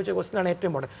മുമ്പേ ചോദിച്ച ക്വസ്റ്റ്യനാണ് ഏറ്റവും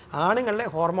ഇമ്പോർട്ടൻറ്റ്. ആണുങ്ങളിലെ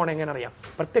ഹോർമോൺ എങ്ങനെ അറിയാം?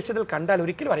 പ്രത്യക്ഷത്തിൽ കണ്ടാൽ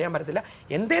ഒരിക്കലും അറിയാൻ പറ്റത്തില്ല.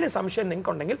 എന്തെങ്കിലും സംശയം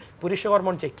നിങ്ങൾക്കുണ്ടെങ്കിൽ പുരുഷ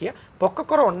ഹോർമോൺ ചെക്ക് ചെയ്യുക.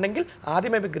 പൊക്കക്കുറവുണ്ടെങ്കിൽ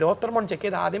ആദ്യമേ ഗ്രോത്ത് ഹോർമോൺ ചെക്ക്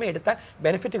ചെയ്ത് ആദ്യമേ എടുത്താൽ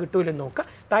ബെനിഫിറ്റ് കിട്ടൂലെന്ന് നോക്കുക.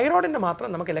 തൈറോയിഡിൻ്റെ മാത്രം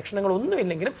നമുക്ക് ലക്ഷണങ്ങളൊന്നും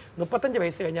ഇല്ലെങ്കിലും 35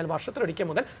 വയസ്സ് കഴിഞ്ഞാൽ വർഷത്തിലൊരിക്കൽ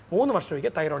മുതൽ 3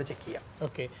 വർഷത്തിലൊരിക്കൽ തൈറോയിഡ് ചെക്ക് ചെയ്യാം.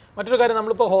 ഓക്കെ. മറ്റൊരു കാര്യം,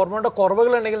 നമ്മളിപ്പോൾ ഹോർമോണിൻ്റെ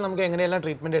കുറവുകൾ ഉണ്ടെങ്കിൽ നമുക്ക് എങ്ങനെയെല്ലാം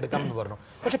ട്രീറ്റ്മെൻറ്റ് എടുക്കാമെന്ന് പറഞ്ഞു.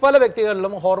 പക്ഷേ പല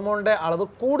വ്യക്തികളിലും ഹോർമോണിൻ്റെ അളവ്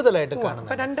കൂടുതലായിട്ട് കാണുന്നു.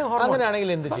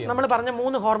 അങ്ങനെയാണെങ്കിൽ എന്ത് ചെയ്യും? നമ്മൾ പറഞ്ഞ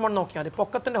 3 ഹോർമോൺ നോക്കിയാൽ മതി.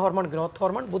 പൊക്കത്തിൻ്റെ ഹോർമോൺ ഗ്രോത്ത്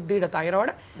ഹോർമോൺ, ബുദ്ധിയുടെ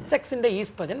തൈറോയിഡ്, സെക്സിൻ്റെ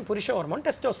ഈസ്ട്രജൻ, പുരുഷ ഹോർമോൺ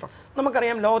ടെസ്റ്റോസ്റ്ററോൺ.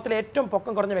 നമുക്കറിയാം ലോകത്തിലെ ഏറ്റവും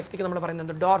പൊക്കം കുറഞ്ഞ വ്യക്തിക്ക് നമ്മൾ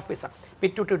പറയുന്നത് ഡോർഫിസം,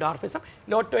 പിറ്റ്യൂട്ടറി ഡോർഫിസം.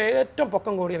 ലോകത്തിലെ ഏറ്റവും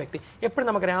പൊക്കം കൂടിയ വ്യക്തി എപ്പോഴും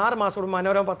നമുക്കറിയാം 6 മാസം കൂടുമ്പോൾ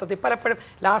മനോരമ പത്രത്തിൽ പലപ്പോഴും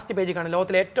ലാസ്റ്റ് പേജ് കാണും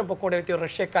ലോകത്തിലെ ഏറ്റവും പൊക്കം കൂടിയ വ്യക്തി ഒരു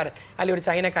റഷ്യക്കാരൻ അല്ലെങ്കിൽ ഒരു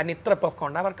ചൈനക്കാരൻ ഇത്ര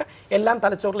പൊക്കമുണ്ട്. അവർക്ക് എല്ലാം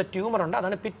തലച്ചോറിൽ ട്യൂമർ ഉണ്ട്.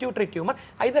 അതാണ് പിറ്റ്യൂട്ടറി ട്യൂമർ.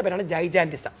 അതിൻ്റെ പേരാണ്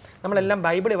ജൈജാൻറ്റിസം. നമ്മളെല്ലാം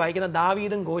ബൈബിളിൽ വായിക്കുന്ന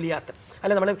ദാവീദും ഗോലിയാത്തും,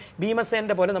 അല്ലെ നമ്മൾ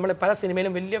ഭീമസേൻ്റെ പോലെ നമ്മൾ പല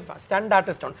സിനിമയിലും വലിയ സ്റ്റണ്ട്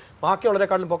ആർട്ടിസ്റ്റാണ്.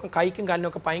 ബാക്കിയുള്ളവരെക്കാളും പൊക്കം, കൈക്കും കാലിനും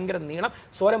ഒക്കെ ഭയങ്കര നീളം,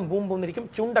 സ്വരം ബൂം ബൂന്നിരിക്കും,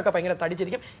 ചുണ്ടൊക്കെ ഭയങ്കര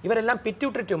തടിച്ചിരിക്കും. ഇവരെല്ലാം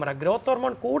പിറ്റ്യൂട്ടറി ട്യൂമറാണ്. ഗ്രോത്ത്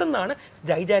ഹോർമോൺ കൂടുന്നതാണ്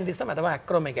ജൈജാൻറ്റിസം അഥവാ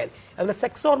അക്രോമെഗാലി. അതുപോലെ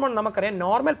സെക്സ് ഹോർമോൺ നമുക്കറിയാം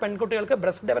നോർമൽ പെൺകുട്ടികൾക്ക്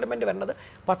ബ്രസ്റ്റ് ഡെവലപ്മെൻറ്റ് വരുന്നത്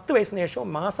 10 വയസ്സിന് ശേഷവും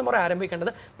മാസമുറ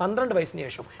ആരംഭിക്കേണ്ടത് 12 വയസ്സിന്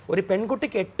ശേഷവും. ഒരു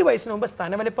പെൺകുട്ടിക്ക് 8 വയസ്സിന് മുമ്പ്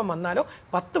സ്തനവലിപ്പം വന്നാലോ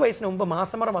 10 വയസ്സിന് മുമ്പ്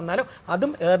മാസമുറ വന്നാലോ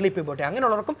അതും ഏർലി പ്യൂബർട്ടി.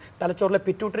 അങ്ങനെയുള്ളവർക്കും തലച്ചോറിലെ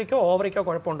പിറ്റ്യൂട്ടറിക്കോ ഓവറിക്കോ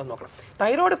കുഴപ്പമുണ്ടെന്ന് നോക്കണം.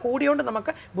 തൈറോയ്ഡ് കൂടിയോണ്ട്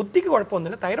നമുക്ക് ബുദ്ധിക്ക്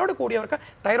കുഴപ്പമൊന്നുമില്ല. തൈറോയ്ഡ് കൂടിയവർക്ക്,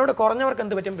 തൈറോയ്ഡ് കുറഞ്ഞവർക്ക്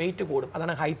എന്ത് പറ്റും? വെയിറ്റ് കൂടും.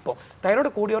 അതാണ് ഹൈപ്പോ.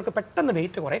 തൈറോയ്ഡ് കൂടിയവർക്ക് പെട്ടെന്ന്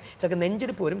വെയിറ്റ് കുറയും. ചിലർക്ക്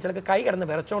നെഞ്ചിടിപ്പ് വരും, ചിലർക്ക് കൈ കിടന്ന്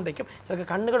വിറച്ചുകൊണ്ടിരിക്കും, ചിലർക്ക്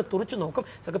കണ്ണുകൾ തുറച്ചു നോക്കും,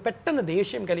 ചിലർക്ക് പെട്ടെന്ന്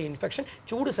ദേഷ്യം, കലി, ഇൻഫെക്ഷൻ,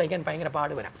 ചൂട് സഹിക്കാൻ ഭയങ്കര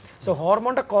പാട് വരാം. സോ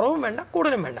ഹോർമോണിൻ്റെ കുറവും വേണ്ട,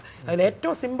 കൂടുതലും വേണ്ട. അതിൽ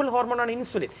ഏറ്റവും സിമ്പിൾ ഹോർമോണാണ്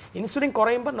ഇൻസുലിൻ. ഇൻസുലിൻ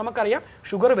കുറയുമ്പോൾ നമുക്കറിയാം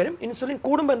ഷുഗർ വരും. ഇൻസുലിൻ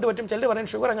കൂടുമ്പോൾ എന്ത് പറ്റും? ചിലർ പറയും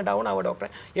ഷുഗർ അങ്ങ് ഡൗൺ ആവുക ഡോക്ടറെ,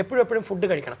 എപ്പോഴും ഫുഡ്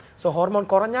കഴിക്കണം. സോ ഹോർമോൺ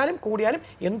കുറഞ്ഞാലും കൂടിയാലും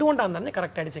എന്തുകൊണ്ടാണെന്ന് പറഞ്ഞ്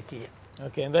കറക്റ്റായിട്ട് ചെക്ക് ചെയ്യാം.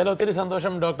 ഓക്കെ. എന്തായാലും ഒത്തിരി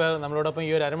സന്തോഷം ഡോക്ടർ. നമ്മളോടൊപ്പം ഈ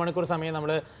ഒരു അരമണിക്കൂർ സമയം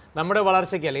നമ്മുടെ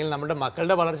വളർച്ചയ്ക്ക് അല്ലെങ്കിൽ നമ്മുടെ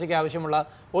മക്കളുടെ വളർച്ചയ്ക്ക് ആവശ്യമുള്ള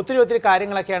ഒത്തിരി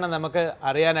കാര്യങ്ങളൊക്കെയാണ് നമുക്ക്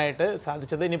അറിയാനായിട്ട്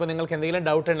സാധിച്ചത്. ഇനിയിപ്പോൾ നിങ്ങൾക്ക് എന്തെങ്കിലും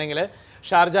ഡൗട്ട് ഉണ്ടെങ്കിൽ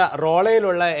ഷാർജ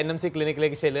റോളയിലുള്ള NMC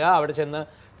ക്ലിനിക്കിലേക്ക് ചെല്ലുക. അവിടെ ചെന്ന്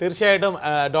തീർച്ചയായിട്ടും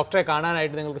ഡോക്ടറെ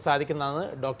കാണാനായിട്ട് നിങ്ങൾക്ക് സാധിക്കുന്നതാണ്.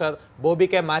 ഡോക്ടർ ബോബി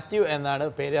കെ മാത്യു എന്നാണ്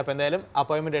പേര്. അപ്പോൾ എന്തായാലും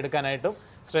അപ്പോയിൻമെൻറ്റ് എടുക്കാനായിട്ടും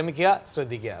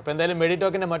ശ്രദ്ധിക്കുക. അപ്പോൾ എന്തായാലും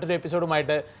മെഡിറ്റോക്കിൻ്റെ മറ്റൊരു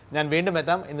എപ്പിസോഡുമായിട്ട് ഞാൻ വീണ്ടും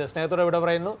എത്താം. ഇന്ന് സ്നേഹത്തോടെ ഇവിടെ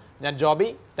പറയുന്നു. ഞാൻ Joby.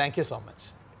 Thank you so much.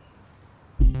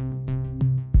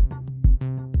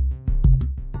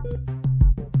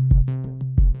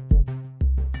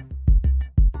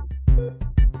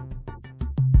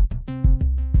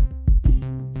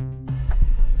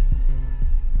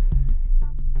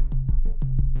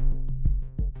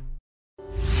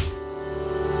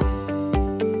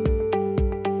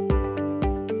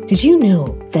 Did you know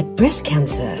that breast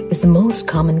cancer is the most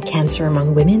common cancer among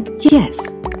women? Yes,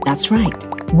 that's right.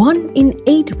 1 in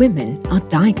 8 women are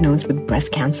diagnosed with breast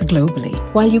cancer globally.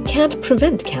 While you can't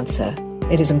prevent cancer,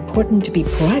 it is important to be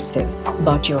proactive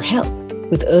about your health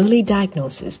with early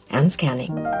diagnosis and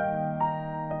scanning.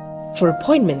 For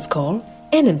appointments, call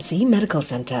NMC Medical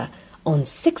Center on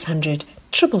 600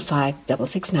 555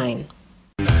 669.